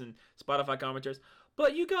commenters and Spotify commenters.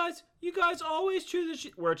 But you guys always choose the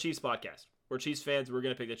Chiefs. We're a Chiefs podcast. We're Chiefs fans. We're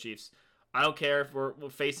gonna pick the Chiefs. I don't care if we're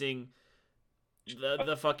facing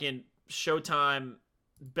the fucking Showtime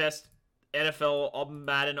best NFL all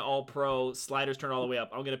Madden All Pro sliders turn all the way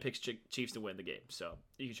up. I'm gonna pick Chiefs to win the game. So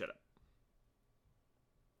you can shut up.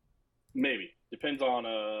 Maybe depends on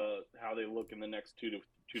how they look in the next 2 to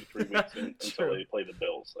 3 weeks until they play the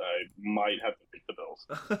Bills. I might have to pick the Bills.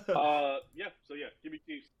 Yeah. So yeah, give me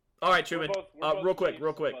Chiefs. All right, Truman. We're both real quick.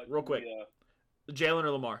 Chiefs, Jalen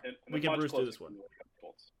or Lamar? and We can breeze through this one.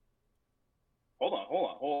 Hold on.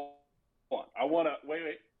 I want to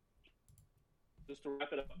wait. Just to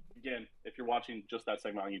wrap it up again, if you're watching just that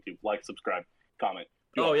segment on YouTube, like, subscribe, comment.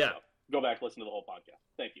 Oh yeah. Go back, listen to the whole podcast.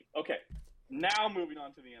 Thank you. Okay. Now moving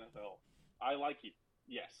on to the NFL. I like you.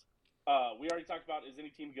 Yes. We already talked about, is any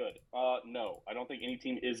team good? No, I don't think any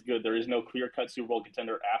team is good. There is no clear-cut Super Bowl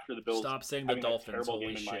contender after the Bills. Stop saying the Dolphins. Terrible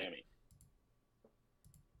game in Miami.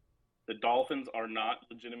 The Dolphins are not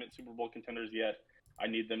legitimate Super Bowl contenders yet. I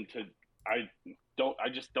need them to. I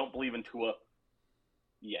just don't believe in Tua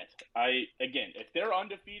yet. Again, if they're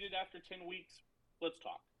undefeated after 10 weeks, let's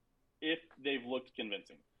talk. If they've looked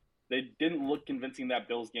convincing. They didn't look convincing that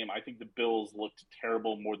Bills game. I think the Bills looked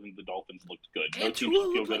terrible more than the Dolphins looked good. And Tua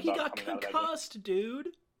looked like he got concussed, dude.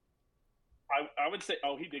 I would say,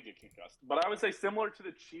 he did get concussed. But I would say similar to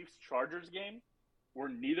the Chiefs-Chargers game, where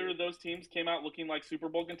neither of those teams came out looking like Super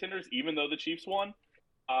Bowl contenders, even though the Chiefs won,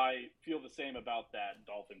 I feel the same about that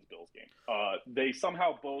Dolphins-Bills game. They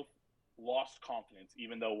somehow both lost confidence,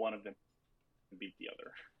 even though one of them beat the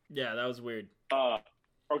other. Yeah, that was weird.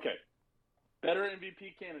 Okay. Better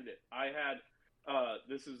MVP candidate. I had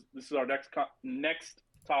this is our next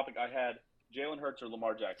topic. I had Jalen Hurts or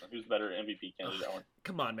Lamar Jackson. Who's better MVP candidate?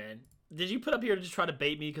 Come on, man. Did you put up here to just try to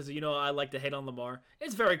bait me because I like to hate on Lamar?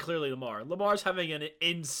 It's very clearly Lamar. Lamar's having an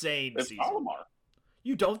insane season. It's not Lamar.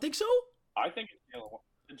 You don't think so? I think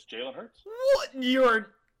it's Jalen Hurts. What? I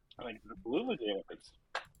think it's absolutely Jalen Hurts.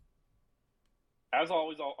 As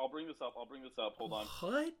always, I'll bring this up. Hold on.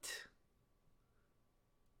 What?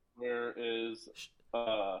 Where is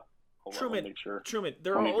hold Truman, on, make sure. Truman,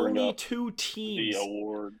 there are only 2 teams. The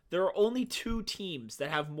award. There are only 2 teams that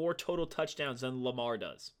have more total touchdowns than Lamar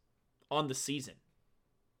does on the season.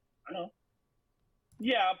 I know.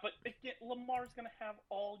 Yeah, but again, Lamar's going to have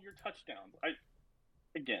all your touchdowns.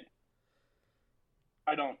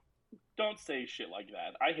 I don't say shit like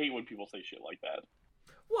that. I hate when people say shit like that.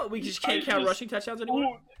 What? We just can't count rushing touchdowns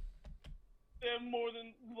anymore? They have more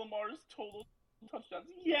than Lamar's total touchdowns.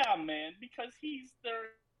 Yeah, man, because he's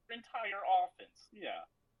their entire offense. Yeah.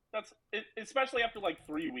 That's it, especially after like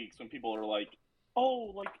 3 weeks when people are like,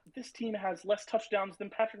 "Oh, like this team has less touchdowns than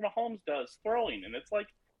Patrick Mahomes does throwing." And it's like,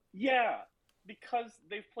 "Yeah, because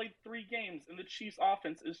they've played 3 games and the Chiefs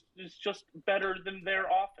offense is just better than their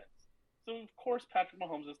offense." So of course Patrick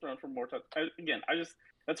Mahomes is thrown for more touchdowns.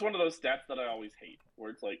 That's one of those stats that I always hate, where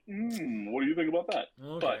it's like, what do you think about that?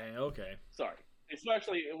 Okay. Sorry.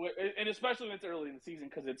 Especially when it's early in the season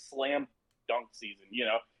because it's slam dunk season.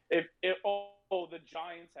 If the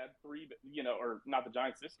Giants had 3, or not the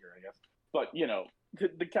Giants this year, I guess, but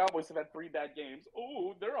the Cowboys have had 3 bad games.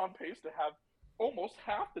 Oh, they're on pace to have almost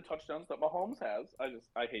half the touchdowns that Mahomes has.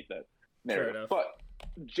 I hate that narrative. But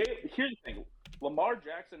here's the thing: Lamar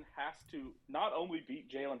Jackson has to not only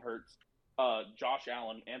beat Jalen Hurts, Josh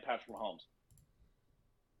Allen, and Patrick Mahomes.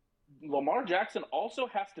 Lamar Jackson also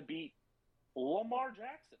has to beat Lamar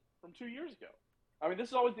Jackson from 2 years ago. I mean, this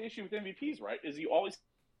is always the issue with MVPs, right? Is you always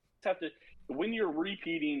have to, when you're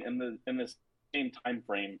repeating in the same time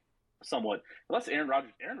frame, somewhat. Unless Aaron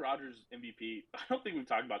Rodgers MVP. I don't think we've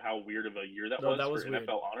talked about how weird of a year that was for weird.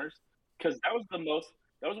 NFL honors, because that was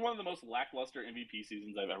one of the most lackluster MVP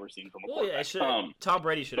seasons I've ever seen from a quarterback. Yeah, Tom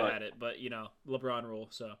Brady should have had it, but LeBron rule.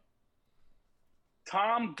 So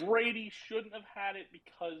Tom Brady shouldn't have had it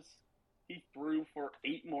because he threw for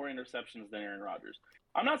 8 more interceptions than Aaron Rodgers.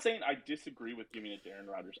 I'm not saying I disagree with giving it to Aaron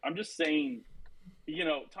Rodgers. I'm just saying,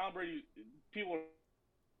 Tom Brady, people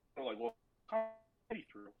are like, well, Tom Brady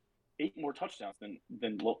threw 8 more touchdowns than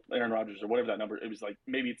Aaron Rodgers or whatever that number. It was like,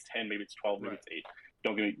 maybe it's 10, maybe it's 12, maybe it's 8.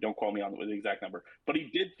 Don't quote me on the exact number, but he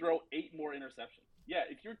did throw 8 more interceptions. Yeah,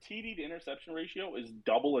 if your TD to interception ratio is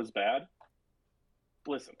double as bad,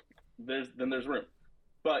 listen, there's room.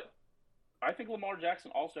 But I think Lamar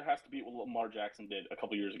Jackson also has to beat what Lamar Jackson did a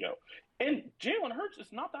couple years ago. And Jalen Hurts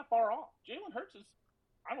is not that far off. Jalen Hurts is,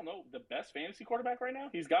 I don't know, the best fantasy quarterback right now.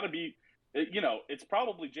 He's got to be, it's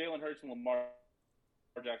probably Jalen Hurts and Lamar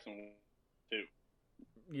Jackson too.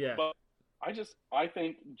 Yeah. But I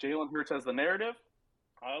think Jalen Hurts has the narrative.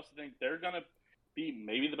 I also think they're going to be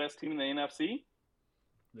maybe the best team in the NFC.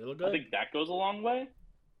 They look good. I think that goes a long way.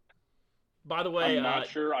 By the way, I'm not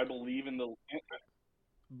sure I believe in the.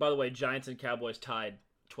 By the way, Giants and Cowboys tied.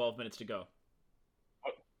 12 minutes to go.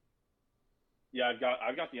 Yeah,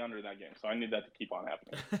 I've got the under in that game, so I need that to keep on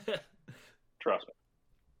happening.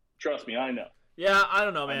 Trust me, I know. Yeah, I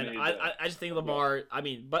don't know, man. I just think Lamar. I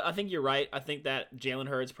mean, but I think you're right. I think that Jalen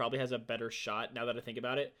Hurts probably has a better shot now that I think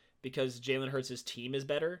about it, because Jalen Hurts' team is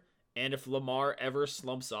better, and if Lamar ever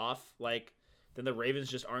slumps off, then the Ravens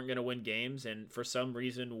just aren't going to win games, and for some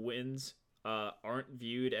reason, wins aren't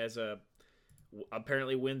viewed as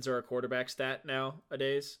apparently wins are a quarterback stat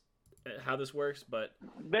nowadays. How this works, but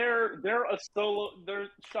they're a solo.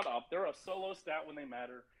 Shut up. They're a solo stat when they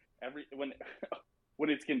matter. When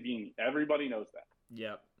it's convenient. Everybody knows that.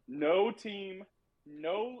 Yep. No team,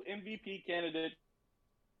 no MVP candidate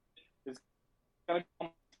is going to come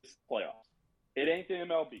to this playoffs. It ain't the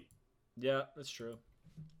MLB. Yeah, that's true.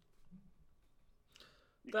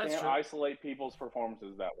 You can't isolate people's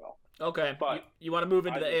performances that well. Okay, but you want to move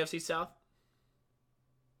into the AFC South?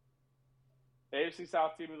 AFC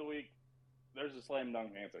South team of the week. There's a slam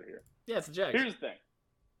dunk answer here. Yeah, it's the Jags. Here's the thing.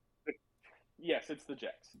 Yes, it's the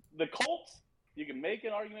Jags. The Colts. You can make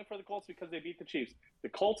an argument for the Colts because they beat the Chiefs. The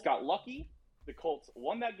Colts got lucky. The Colts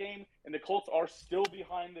won that game, and the Colts are still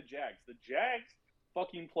behind the Jags. The Jags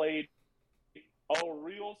fucking played a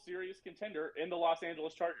real serious contender in the Los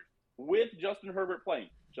Angeles Chargers with Justin Herbert playing.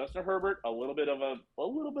 Justin Herbert, a little bit of a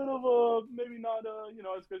maybe not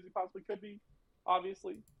as good as he possibly could be,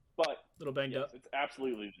 obviously, but a little banged up. It's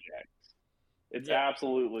absolutely the Jags. It's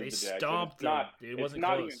absolutely the Jags. They stomped them. It wasn't close. It's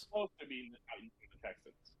not close. even close to being the Titans or the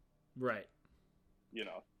Texans. Right.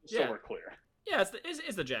 So we're clear. Yeah,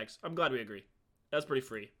 it's the Jags. I'm glad we agree. That's pretty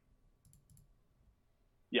free.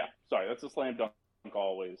 Yeah, sorry, that's a slam dunk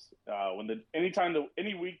always.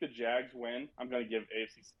 Any week the Jags win, I'm going to give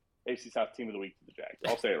AFC South Team of the Week to the Jags.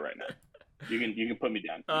 I'll say it right now. You can put me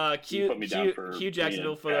down. Cue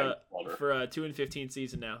Jacksonville for a 2-15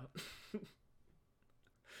 season now.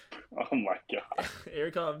 Oh my god! Here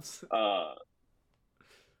it comes.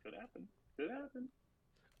 Could happen.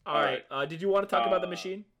 All right. Did you want to talk about the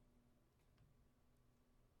machine?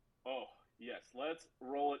 Oh yes, let's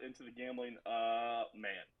roll it into the gambling.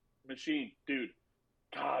 Man, machine, dude.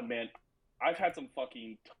 God, man, I've had some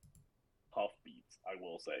fucking tough beats, I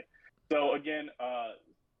will say. So again,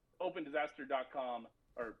 opendisaster.com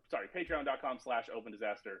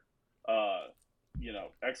patreon.com/opendisaster.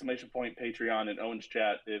 Exclamation point Patreon and Owen's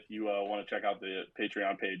chat if you want to check out the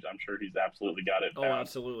Patreon page. I'm sure he's absolutely got it. Oh,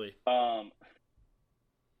 absolutely.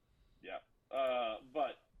 Yeah.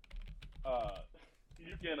 But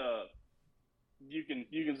you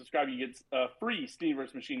can subscribe. You get free Steam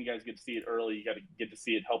vs. Machine. You guys get to see it early. You got to get to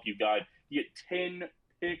see it, help you guide. You get 10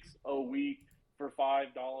 picks a week for $5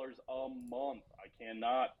 a month. I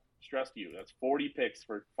cannot stress to you. That's 40 picks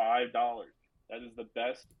for $5. That is the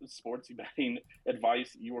best sports betting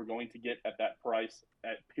advice you are going to get at that price,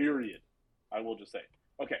 period. I will just say.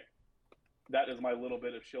 Okay. That is my little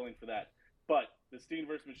bit of shilling for that. But the Steam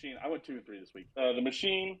vs. Machine, I went 2-3 this week. The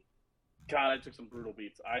Machine, God, I took some brutal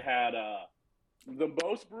beats. I had the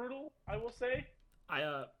most brutal, I will say,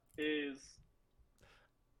 is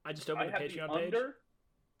I just opened the Patreon page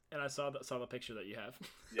and I saw the picture that you have.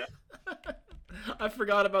 Yeah. I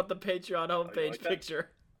forgot about the Patreon homepage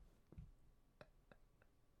picture.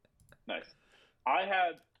 Nice. By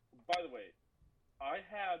the way, I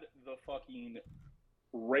had the fucking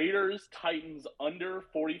Raiders Titans under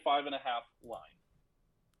 45.5 line.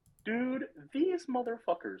 Dude, these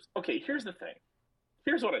motherfuckers. Okay, here's the thing.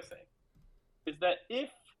 Here's what I say. Is that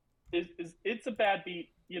it's a bad beat,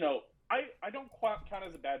 I don't count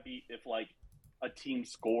as a bad beat if a team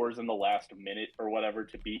scores in the last minute or whatever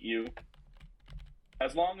to beat you.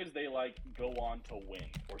 As long as they go on to win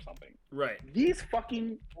or something. Right. These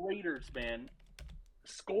fucking Raiders, man,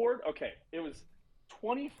 scored. Okay, it was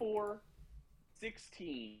 24-16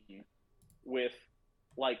 with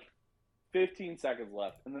 15 seconds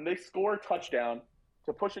left, and then they score a touchdown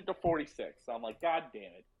to push it to 46. So I'm like, God damn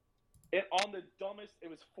it! And on the dumbest, it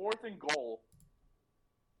was 4th and goal,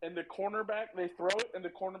 and the cornerback they throw it, and the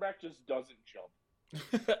cornerback just doesn't jump.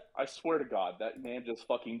 I swear to God, that man just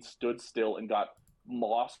fucking stood still and got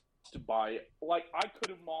mossed by, like, I could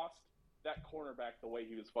have mossed that cornerback the way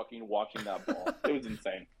he was fucking watching that ball. It was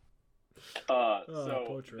insane. So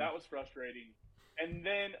poetry. that was frustrating. And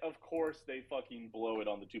then, of course, they fucking blow it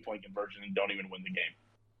on the 2-point conversion and don't even win the game.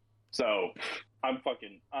 So I'm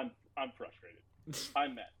frustrated. I'm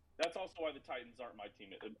mad. That's also why the Titans aren't my team,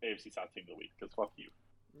 AFC South team of the week, because fuck you.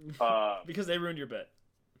 Because they ruined your bet.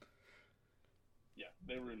 Yeah,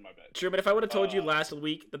 they ruined my bet. True, but if I would have told you last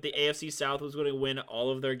week that the AFC South was going to win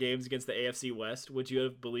all of their games against the AFC West, would you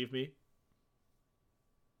have believed me?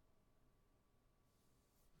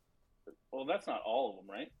 Well, that's not all of them,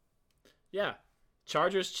 right? Yeah.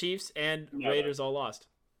 Chargers, Chiefs, and Raiders all lost.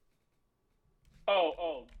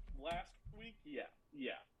 Oh, last week? Yeah.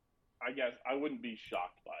 I guess I wouldn't be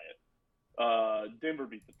shocked by it. Denver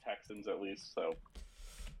beat the Texans at least, so.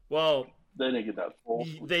 Well, they didn't get that full.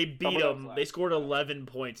 They beat them. They scored 11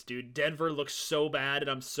 points, dude. Denver looks so bad, and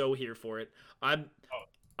I'm so here for it. I'm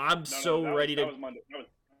ready to. That was Monday. That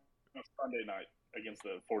was Sunday night against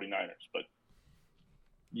the 49ers, but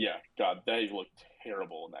yeah, God, they looked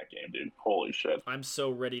terrible in that game, dude. Holy shit! I'm so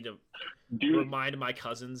ready to remind my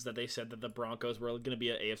cousins that they said that the Broncos were going to be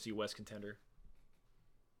an AFC West contender.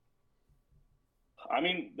 I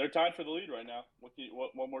mean, they're tied for the lead right now. What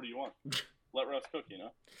more do you want? Let Russ cook, you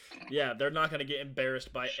know? Yeah, they're not going to get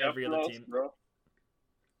embarrassed by every other team. Bro.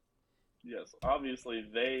 Yes, obviously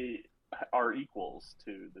they are equals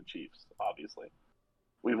to the Chiefs, obviously.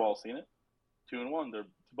 We've all seen it. 2-1.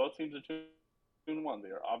 Both teams are 2-1. They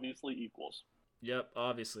are obviously equals. Yep,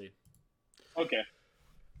 obviously. Okay.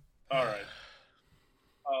 All right.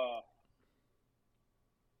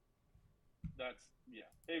 That's, yeah.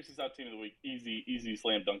 AFC South team of the week. Easy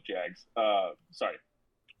slam dunk Jags. Sorry.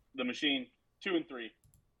 The Machine, 2-3,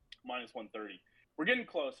 -130. We're getting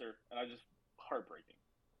closer, and heartbreaking.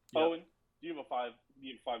 Yep. Owen, do you have a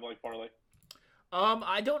five-leg parlay?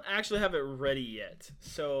 I don't actually have it ready yet.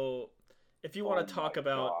 So, if you want to talk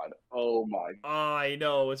about, God. Oh my! I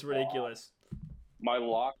know it's ridiculous. My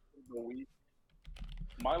locks of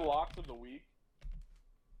the week.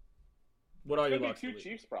 What are your locks? Two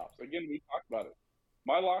Chiefs props. Again, we talked about it.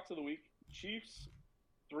 My locks of the week: Chiefs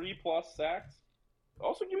 3+ sacks.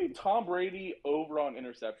 Also, give me Tom Brady over on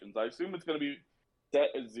interceptions. I assume it's going to be set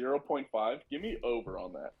at 0.5. Give me over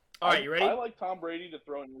on that. All right, you ready? I like Tom Brady to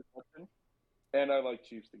throw an interception, and I like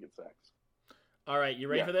Chiefs to get sacks. All right, you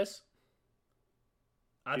ready for this?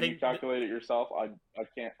 Can you calculate it yourself? I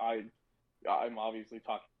can't. I'm obviously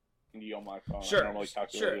talking to you on my phone. Sure, I normally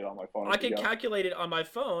calculate it on my phone. I can calculate it on my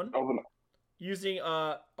phone using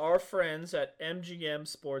our friends at MGM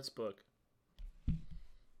Sportsbook.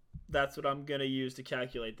 That's what I'm going to use to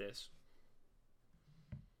calculate this.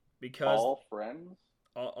 Because all friends?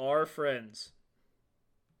 Our friends.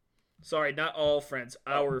 Sorry, not all friends.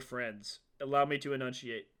 Our friends. Allow me to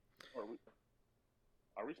enunciate.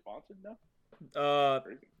 Are we sponsored now?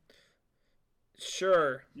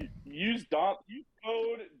 Sure. Use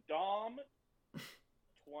code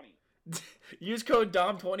DOM20. Use code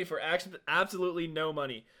DOM20 for absolutely no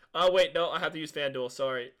money. Oh, wait, no, I have to use FanDuel.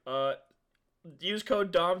 Sorry. Use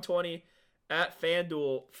code DOM20 at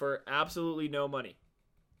FanDuel for absolutely no money.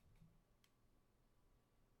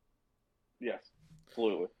 Yes,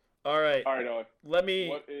 absolutely. All right, Owen. Let me.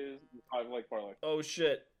 What is the 5-leg parlay? Oh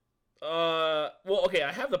shit. Well, okay,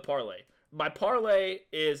 I have the parlay. My parlay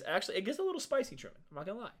is actually, it gets a little spicy, Truman. I'm not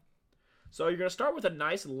gonna lie. So you're gonna start with a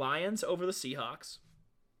nice Lions over the Seahawks.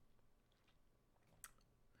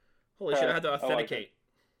 Holy shit! I had to authenticate.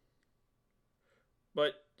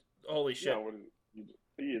 But holy shit! Yeah, what is it?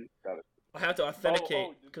 You got it. I have to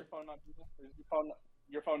authenticate. Does your phone not do that?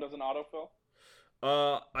 Your phone doesn't autofill?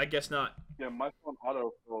 I guess not. Yeah, my phone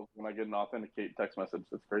autofills when I get an authenticate text message.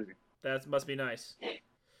 That's crazy. That must be nice.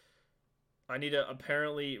 I need to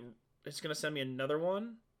apparently. It's gonna send me another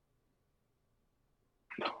one.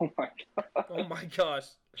 Oh my god. Oh my gosh.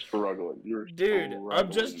 Struggling. Dude, I'm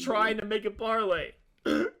just trying to make a parlay.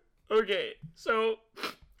 Okay, so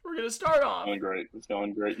we're gonna start off. It's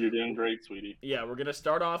going great. You're doing great, sweetie. Yeah, we're gonna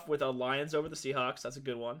start off with a Lions over the Seahawks. That's a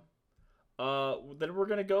good one. Then we're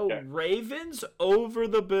gonna go Ravens over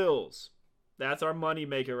the Bills. That's our money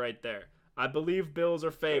maker right there. I believe Bills are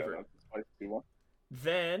favored. Yeah, that's a spicy one.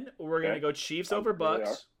 Then we're gonna go Chiefs over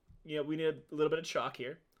Bucks. You know, we need a little bit of chalk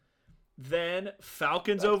here. Then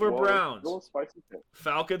Falcons over Browns.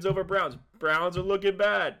 Falcons over Browns. Browns are looking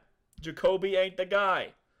bad. Jacoby ain't the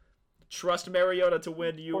guy. Trust Mariota to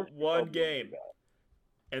win you one game.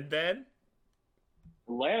 And then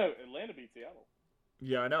Atlanta beat Seattle.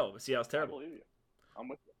 Yeah, I know. Seattle's terrible. I believe you. I'm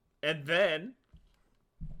with you. And then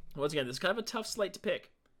Once again, this is kind of a tough slate to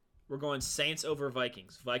pick. We're going Saints over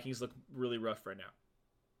Vikings. Vikings look really rough right now.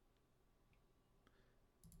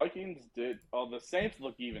 Vikings did. Oh, the Saints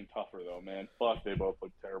look even tougher though, man. Fuck, they both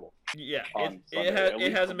look terrible. Yeah, On it Sunday. At hasn't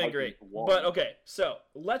least been the great. Vikings won. But okay, so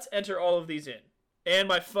let's enter all of these in. And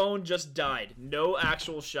my phone just died. No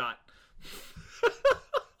actual shot.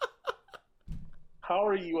 How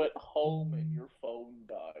are you at home and your phone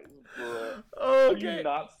dies, bro? Do you Okay.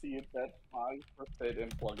 not see it at 5%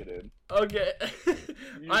 and plug it in? Okay.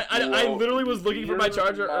 You I blow literally was looking for my your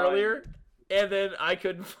charger mind. earlier, and then I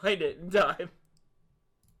couldn't find it in time.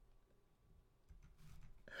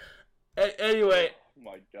 Anyway, Oh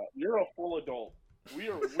my god, you're a full adult. We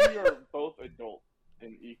are both adults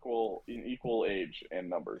in equal age and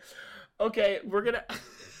numbers. okay, we're gonna.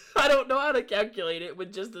 I don't know how to calculate it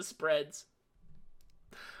with just the spreads.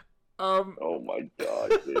 Oh my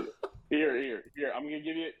god, dude. Here. I'm gonna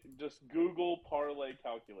give you just Google parlay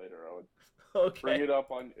calculator, Owen. Bring Okay. it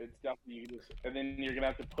up on. It's definitely you can just, and then you're gonna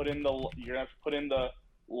have to put in the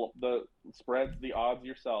spreads, the odds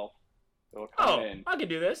yourself. It'll come Oh, in, I can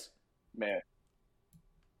do this. man.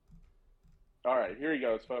 All right, here he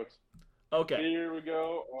goes, folks. Okay. Here we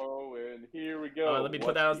go. Oh, and here we go. Let me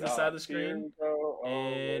put that on the side of the screen. Here we go. Oh,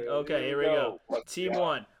 And okay, here we go. What's Team the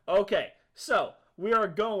odds? 1. Okay, so we are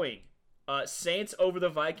going Saints over the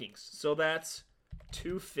Vikings. So that's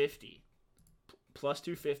 250 plus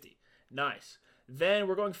 250. Nice. Then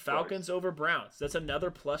we're going Falcons over Browns. That's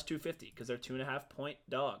another plus 250 because they're 2.5 point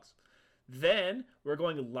dogs. Then we're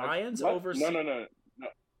going Lions What? over. No.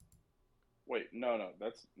 Wait, no.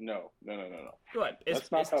 That's no. What? Is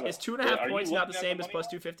That's not how that- 2.5 Wait, are you points not the looking at same the as money plus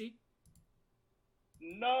line? 250?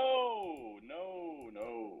 No.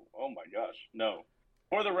 Oh my gosh, no.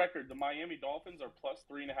 For the record, the Miami Dolphins are plus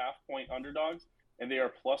 3.5 point underdogs, and they are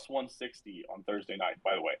plus 160 on Thursday night.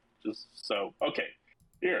 By the way, just so okay.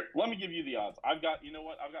 Here, let me give you the odds. I've got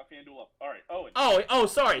FanDuel up. All right, Owen. Oh,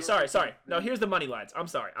 sorry. No, here's the money lines. I'm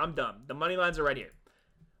sorry. I'm dumb. The money lines are right here.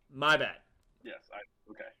 My bad. Yes,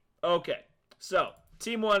 okay. Okay. So,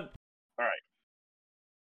 team 1. All right.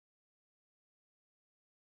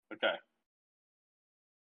 Okay.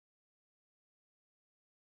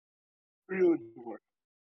 Really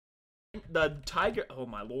good. The Tiger. Oh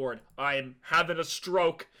my lord, I am having a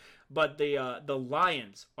stroke. But the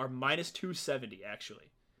Lions are minus 270 actually.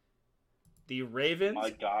 The Ravens. My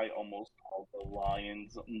guy almost called the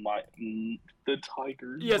Lions the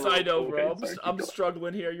Tigers. Yes, bro. I know, Okay, bro. sorry, keep I'm going.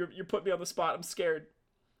 struggling here. You put me on the spot. I'm scared.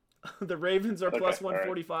 The Ravens are plus Okay, all right.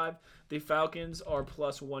 145. The Falcons are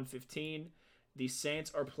plus 115. The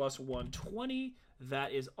Saints are plus 120.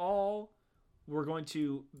 That is all. We're going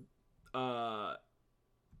to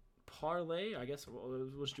parlay. I guess we'll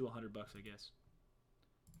just do $100. I guess.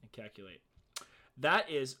 And calculate. That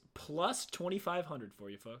is plus 2,500 for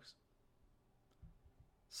you folks.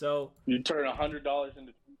 So You turn $100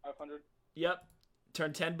 into $2,500. yep,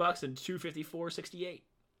 turn $10 into 254.68.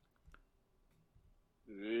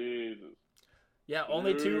 Jesus. Yeah,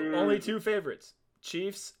 only two favorites,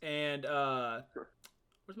 Chiefs and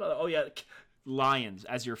where's my oh yeah, Lions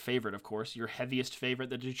as your favorite, of course, your heaviest favorite,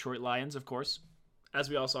 the Detroit Lions, of course, as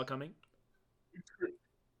we all saw coming.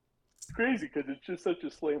 It's crazy because it's just such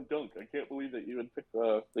a slam dunk. I can't believe that you would pick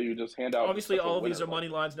that you just hand out. Obviously, such a all of these winner are money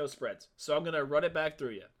lines, no spreads. So I'm gonna run it back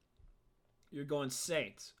through you. You're going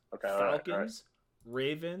Saints, Okay, all right, Falcons,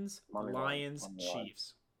 Ravens, Money line, Lions, money line.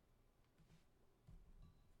 Chiefs.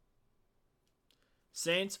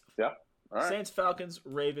 Saints, Yeah. All right. Saints, Falcons,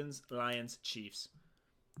 Ravens, Lions, Chiefs.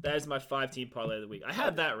 That is my 5-team parlay of the week. I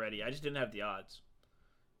had that ready. I just didn't have the odds.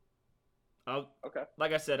 Okay.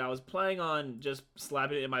 Like I said, I was planning on just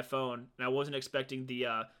slapping it in my phone, and I wasn't expecting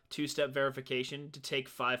the two-step verification to take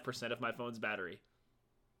 5% of my phone's battery.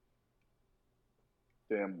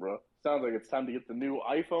 Damn, bro. Sounds like it's time to get the new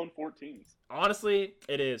iPhone 14s. Honestly,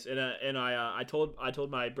 it is, and I told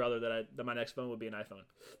my brother that my next phone would be an iPhone.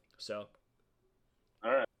 So,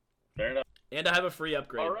 All right. Fair enough. and I have a free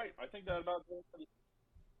upgrade. All right. I think that about does it.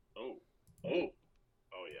 Oh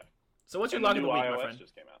yeah. So what's your And lock the of new the week, iOS my friend?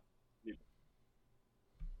 just came out.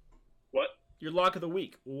 What? Your lock of the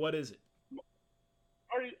week. What is it?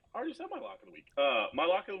 Already said my lock of the week. My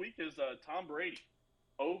lock of the week is Tom Brady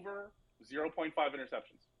over 0.5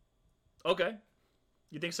 interceptions. Okay.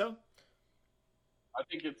 You think so? I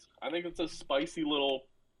think it's a spicy little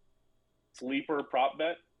sleeper prop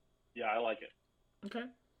bet. Yeah, I like it. Okay.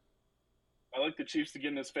 I like the Chiefs to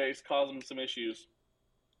get in his face, cause him some issues.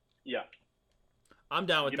 Yeah, I'm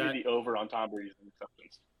down with give that. me the over on Tom Brady's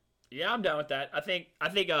interceptions. Yeah, I'm down with that. I think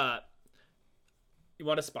you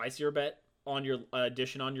want a spicier bet on your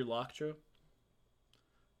addition on your lock, Drew?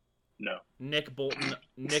 No. Nick Bolton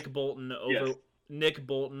over Yes. Nick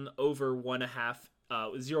Bolton over 1.5,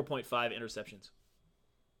 0.5 interceptions.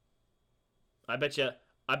 I bet you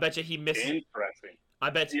he misses. Interesting. I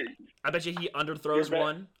bet you he underthrows Your bet-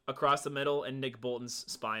 one across the middle, and Nick Bolton's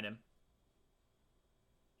spine him.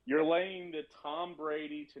 You're laying the Tom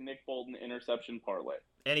Brady to Nick Bolton interception parlay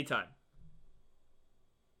Anytime.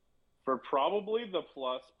 for probably the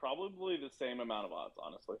same amount of odds,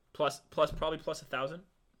 honestly. Probably plus 1,000.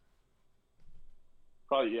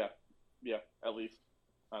 Probably, yeah, at least,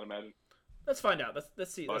 I'd imagine. Let's find out.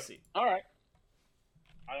 Let's see. Let's see. All right.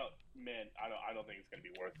 I don't think it's gonna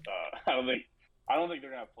be worth. I don't think they're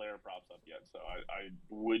gonna have player props up yet. So I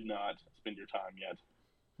would not spend your time yet.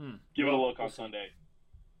 Give it a look on Sunday.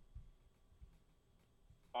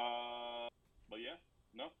 But yeah,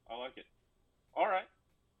 no, I like it. All right.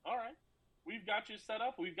 We've got you set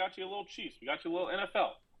up. We've got you a little Chiefs. We got you a little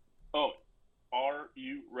NFL. Oh, are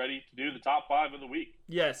you ready to do the top 5 of the week?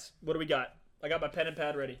 Yes. What do we got? I got my pen and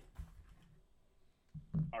pad ready.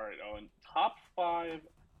 All right, Owen. Top 5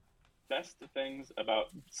 best things about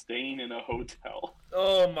staying in a hotel.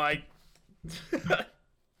 Oh my.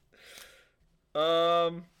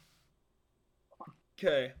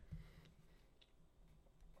 Okay.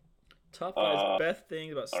 Top 5 best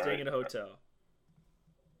things about staying in a hotel.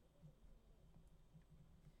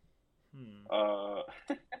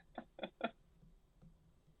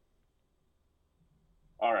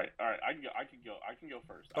 All right. I can go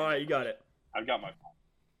first. All right, you got it. I've got my phone.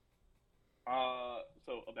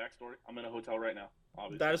 So a backstory. I'm in a hotel right now.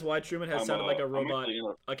 Obviously. That is why Truman has sounded like a robot actually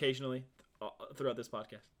occasionally throughout this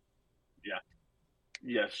podcast.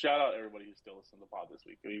 Yeah. Shout out everybody who still listened to the pod this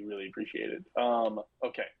week. We really appreciate it.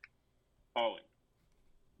 Okay. Owen.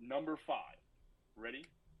 Number 5. Ready?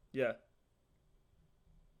 Yeah.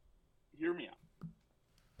 Hear me out.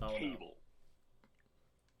 Oh, Cable. no.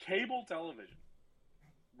 Cable television.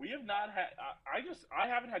 We have not had. I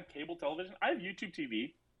haven't had cable television. I have YouTube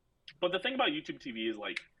TV, but the thing about YouTube TV is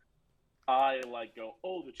I go,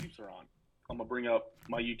 oh, the Chiefs are on. I'm gonna bring up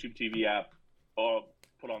my YouTube TV app.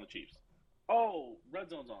 Put on the Chiefs. Oh, Red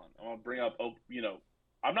Zone's on. I'm gonna bring up.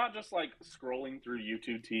 I'm not just scrolling through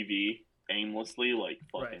YouTube TV aimlessly. Right.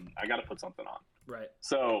 I gotta put something on. Right.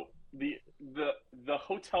 So the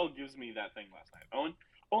hotel gives me that thing last night. Owen,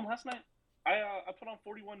 last night I put on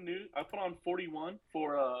 41 News. I put on 41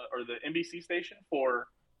 for or the NBC station for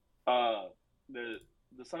the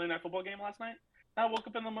Sunday Night Football game last night. And I woke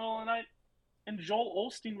up in the middle of the night and Joel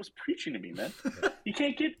Osteen was preaching to me, man. you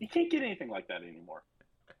can't get anything like that anymore.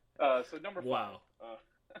 So number 5. Wow.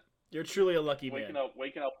 You're truly a lucky man.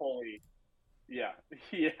 Waking up holy. Yeah.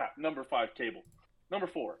 Number 5, cable. Number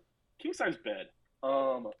 4, king size bed.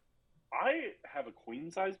 I have a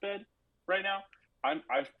queen size bed right now.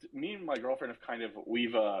 Me and my girlfriend have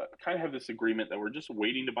we've have this agreement that we're just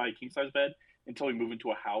waiting to buy a king size bed until we move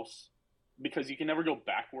into a house, because you can never go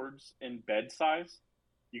backwards in bed size.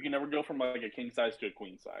 You can never go from a king size to a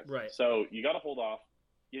queen size. Right. So you got to hold off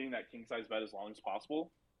getting that king size bed as long as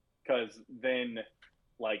possible, because then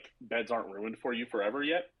beds aren't ruined for you forever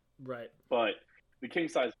yet. Right. But the king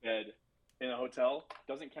size bed in a hotel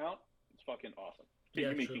doesn't count. It's fucking awesome.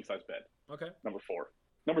 Give me a king size bed. Okay. Number 4.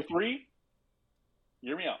 Number 3.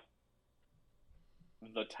 Hear me out.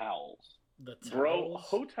 The towels. Bro,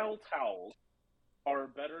 hotel towels are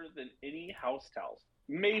better than any house towels.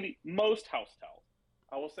 Maybe most house towels.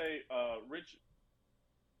 I will say,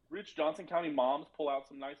 Rich Johnson County moms pull out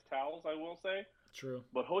some nice towels, I will say. True.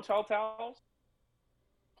 But hotel towels,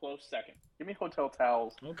 close second. Give me hotel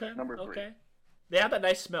towels. Okay. Number 3. Okay. They have that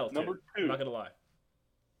nice smell, too. Number 2. I'm not going to lie.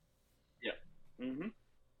 Yeah. Mm-hmm.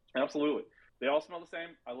 Absolutely. They all smell the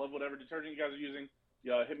same. I love whatever detergent you guys are using.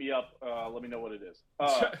 Yeah, hit me up. Let me know what it is.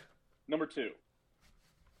 Number 2.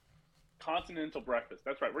 Continental breakfast.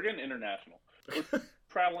 That's right. We're getting international. We're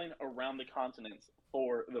traveling around the continents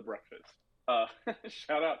for the breakfast.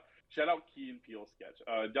 Shout out Key and Peele sketch.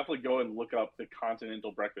 Definitely go and look up the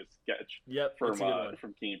continental breakfast sketch. Yep, from Key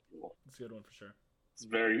and Peele. It's a good one for sure.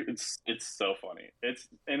 It's so funny. It's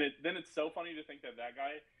so funny to think that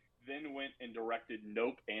guy then went and directed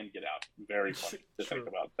Nope and Get Out. Very funny to think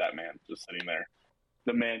about that man just sitting there.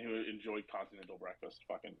 The man who enjoyed continental breakfast.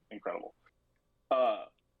 Fucking incredible.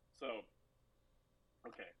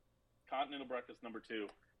 Okay. Continental breakfast number 2.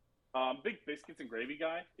 Big biscuits and gravy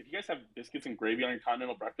guy. If you guys have biscuits and gravy on your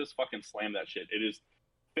continental breakfast, fucking slam that shit. It is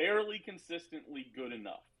fairly consistently good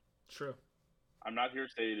enough. True. I'm not here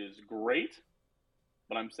to say it is great,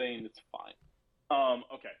 but I'm saying it's fine.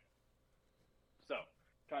 Okay. So,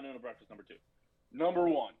 continental breakfast number 2. Number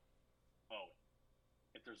 1. Oh,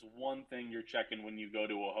 if there's one thing you're checking when you go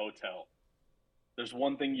to a hotel, There's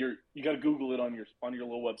one thing you got to Google it on your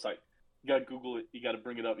little website. You got to Google it. You got to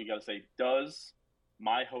bring it up. You got to say, does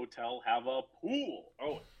my hotel have a pool?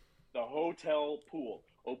 Oh, the hotel pool,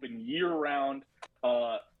 open year round.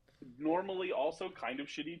 Normally also kind of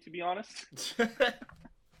shitty, to be honest.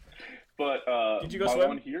 But Did you go my swim?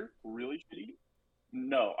 one here, really shitty.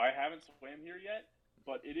 No, I haven't swam here yet,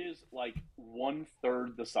 but it is like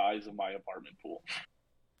 1/3 the size of my apartment pool.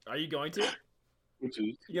 Are you going to? Which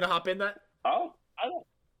is You gonna hop in that? oh, I don't.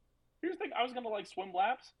 Here's the thing: I was gonna like swim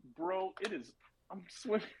laps, bro. It is. I'm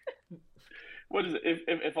swimming. What is it?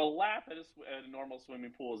 If a lap at a normal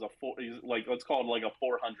swimming pool is like let's call it like a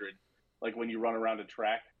 400, like when you run around a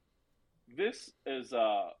track. This is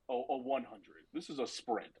a 100. This is a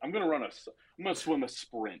sprint. I'm gonna swim a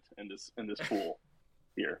sprint in this pool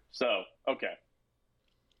here. So okay.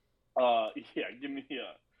 Yeah, give me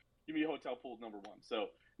a hotel pool number 1.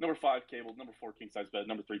 So number 5 cable, number 4 king size bed,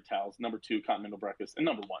 number 3 towels, number 2 continental breakfast, and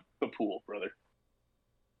number 1 the pool, brother.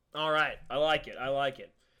 All right, I like it.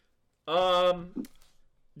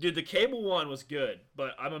 Dude, the cable one was good,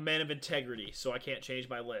 but I'm a man of integrity, so I can't change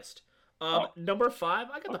my list. Number 5,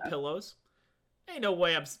 I got the pillows. Ain't no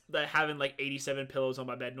way I'm having like 87 pillows on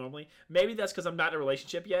my bed normally. Maybe that's because I'm not in a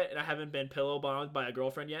relationship yet and I haven't been pillow bombed by a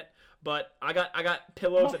girlfriend yet. But I got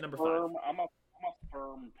pillows at number 5. I'm a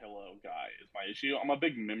firm pillow guy is my issue. I'm a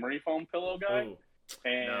big memory foam pillow guy, Ooh,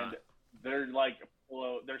 and they're like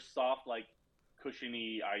they're soft, like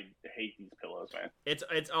cushiony. I hate these pillows, man. It's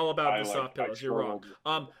all about the soft pillows. You're wrong.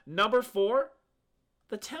 Number 4,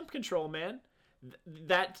 the temp control, man.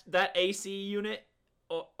 That AC unit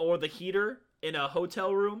or the heater in a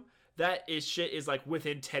hotel room, that shit is like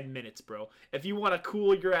within 10 minutes, bro. If you want to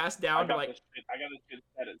cool your ass down to like... I got this shit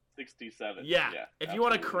set at 67. Yeah, if you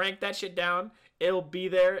want to crank that shit down, it'll be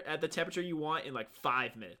there at the temperature you want in like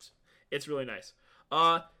 5 minutes. It's really nice.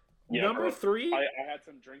 Number 3... I had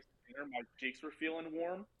some drinks for dinner. My cheeks were feeling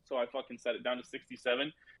warm, so I fucking set it down to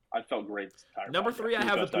 67. I felt great this entire Number 3, I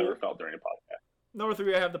have the pool. I ever felt during a podcast. Number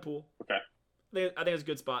 3, I have the pool. Okay. I think it's a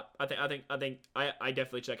good spot. I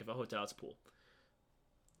definitely check if a hotel has a pool.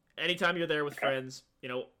 Anytime you're there with friends,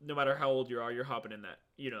 no matter how old you are, you're hopping in that.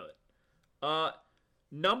 You know it.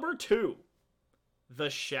 Number 2, the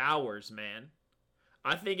showers, man.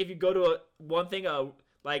 I think if you go to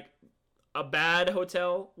a bad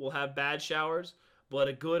hotel will have bad showers, but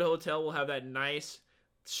a good hotel will have that nice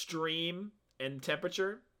stream and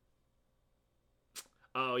temperature.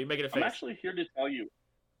 Oh, you're making a face. I'm actually here to tell you.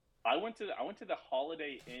 I went to the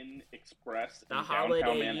Holiday Inn Express in downtown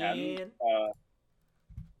Manhattan.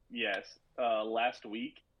 Last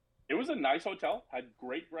week. It was a nice hotel. Had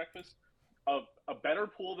great breakfast. A better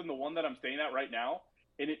pool than the one that I'm staying at right now,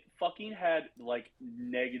 and it fucking had like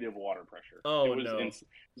negative water pressure. Oh, it was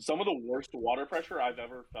some of the worst water pressure I've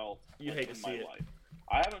ever felt in my life.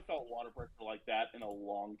 I haven't felt water pressure like that in a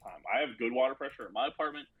long time. I have good water pressure at my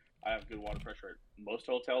apartment. I have good water pressure at most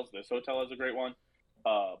hotels. This hotel has a great one.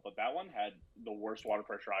 But that one had the worst water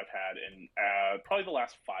pressure I've had in probably the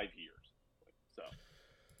last 5 years. So,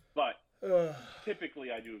 but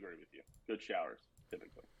typically I do agree with you. Good showers,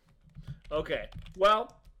 typically. Okay.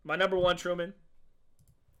 Well, my number 1, Truman.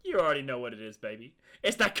 You already know what it is, baby.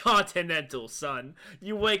 It's the Continental, son.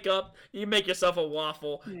 You wake up, you make yourself a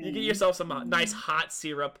waffle, you get yourself some nice hot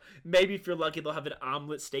syrup. Maybe if you're lucky, they'll have an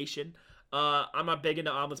omelet station. I'm not big into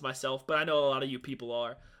omelets myself, but I know a lot of you people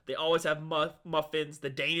are. They always have muffins. The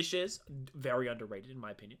Danishes, very underrated in my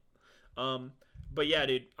opinion. But yeah,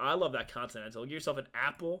 dude, I love that Continental. Get yourself an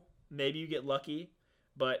apple. Maybe you get lucky,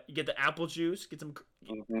 but you get the apple juice. Get some.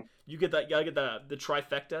 Mm-hmm. You gotta get the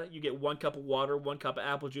trifecta. You get 1 cup of water, 1 cup of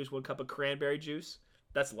apple juice, 1 cup of cranberry juice.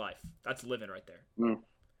 That's life. That's living right there. Mm.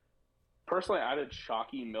 Personally, I added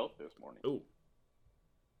chalky milk this morning. Ooh.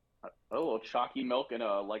 A little chalky milk and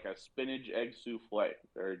a spinach egg souffle.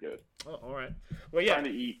 Very good. Oh, all right. Well, yeah. Trying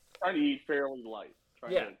to eat fairly light.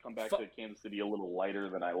 Trying to come back to Kansas City a little lighter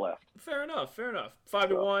than I left. Fair enough.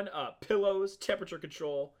 5-1. Pillows, temperature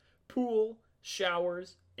control, pool,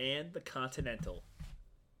 showers, and the Continental.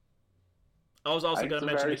 I was also going to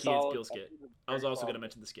mention the Key and Peele skit. I was also going to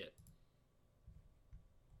mention the skit.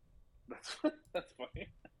 That's funny.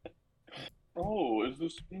 Oh, is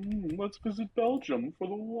this? Let's visit Belgium for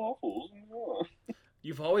the waffles.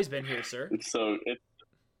 You've always been here, sir.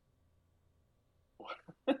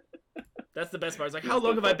 That's the best part. It's like, how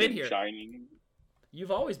long have I been here? Shining.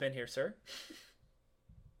 You've always been here, sir.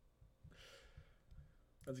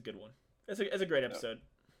 That's a good one. It's a great episode.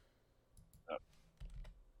 Yep.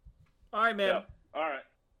 All right, man. Yep. All right.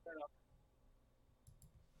 Fair enough.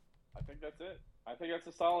 I think that's it. I think that's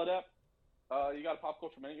a solid ep. You got a pop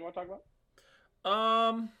culture minute you want to talk about?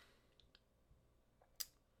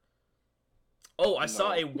 Oh, I saw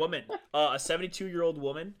No. a woman, a 72-year-old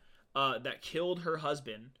woman, that killed her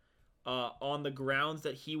husband, on the grounds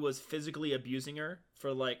that he was physically abusing her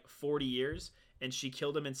for like 40 years, and she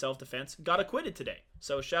killed him in self-defense. Got acquitted today.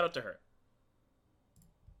 So shout out to her.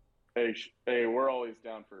 Hey, we're always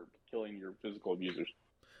down for killing your physical abusers.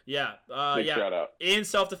 Yeah, Big yeah. shout out. In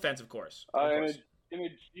self-defense, of course. Of course. In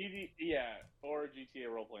a or a GTA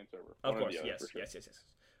role playing server. Of One or course, the other, yes, for sure. yes.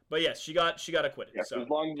 But yes, she got acquitted. Yeah, So as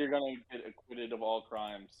long as you're gonna get acquitted of all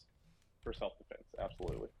crimes for self-defense,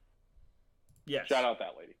 absolutely. yes. Shout out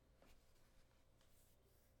that lady.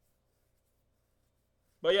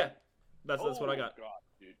 But yeah, that's what I got. Oh god,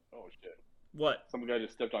 dude. Oh shit. What? Some guy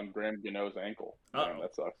just stepped on Graham Gano's ankle. Uh-oh. Man,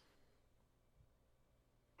 that sucks.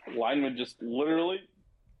 Lineman just literally,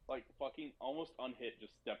 like fucking almost unhit,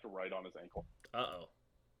 just stepped right on his ankle. Uh-oh.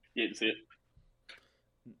 You hate to see it.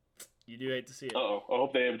 You do hate to see it. Uh-oh. I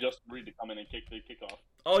hope they have Justin Reed to come in and kick the kickoff.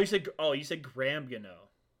 Oh, you said Graham Gano.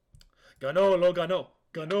 Gano lo Gano.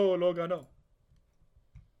 Gano lo Gano.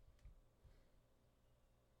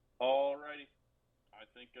 Alrighty.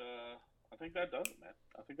 I think that does it, man.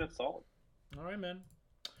 I think that's solid. All right, man.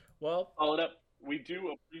 Well, Follow it up. We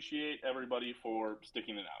do appreciate everybody for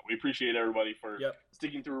sticking it out. We appreciate everybody for Yep.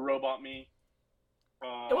 sticking through Robot Me.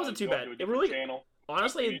 It wasn't too going bad. to a It different really- channel.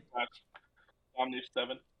 honestly, Omnish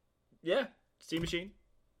 7. yeah, Steam Machine.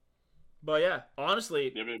 But yeah,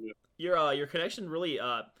 honestly, Yeah. your connection really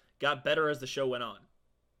got better as the show went on,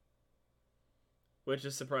 which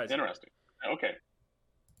is surprising. Interesting. Okay.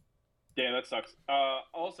 Damn, that sucks.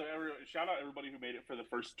 Also, shout out everybody who made it for the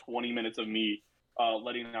first 20 minutes of me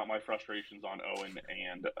letting out my frustrations on Owen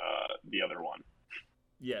and the other one.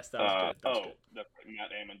 Yes, that was good. That was good. That's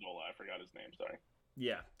Matt Amendola. I forgot his name. Sorry.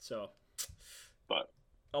 Yeah, so But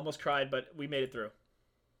almost cried, but we made it through.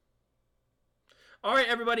 All right,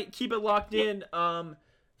 everybody, keep it locked in.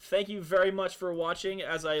 Thank you very much for watching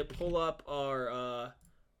as I pull up our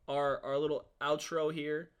little outro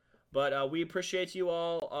here. But we appreciate you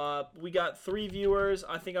all. We got 3 viewers.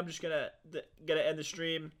 I think I'm just gonna end the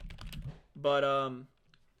stream. But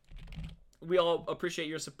we all appreciate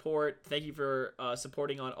your support. Thank you for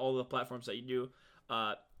supporting on all the platforms that you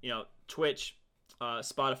do. Twitch,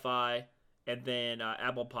 Spotify, and then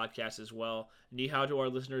Apple Podcasts as well. Ni hao to our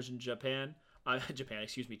listeners in China.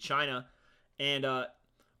 And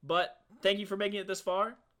but thank you for making it this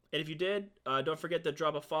far. And if you did, don't forget to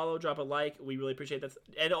drop a follow, drop a like. We really appreciate that.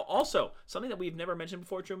 And also, something that we've never mentioned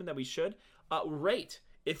before, Truman, that we should, rate.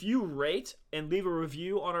 If you rate and leave a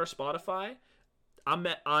review on our Spotify,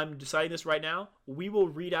 I'm deciding this right now, we will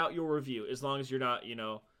read out your review as long as you're not,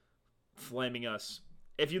 flaming us.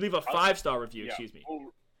 If you leave a 5-star review, excuse me.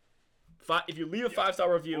 If you leave a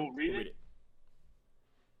 5-star review, we'll read read it. it.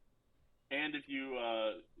 And if you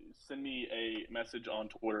send me a message on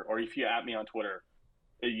Twitter, or if you at me on Twitter,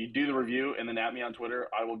 you do the review and then at me on Twitter,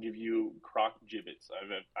 I will give you croc gibbets.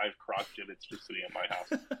 I have croc gibbets just sitting at my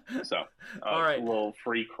house. So, All right. a little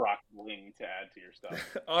free croc wing to add to your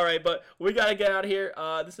stuff. All right, but we gotta get out of here.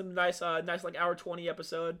 This is a nice like hour 20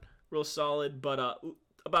 episode, real solid, but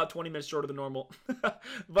about 20 minutes shorter than normal.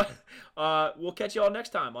 But we'll catch you all next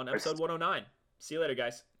time on episode 109. See you later,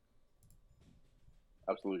 guys.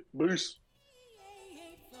 Absolutely. Boost.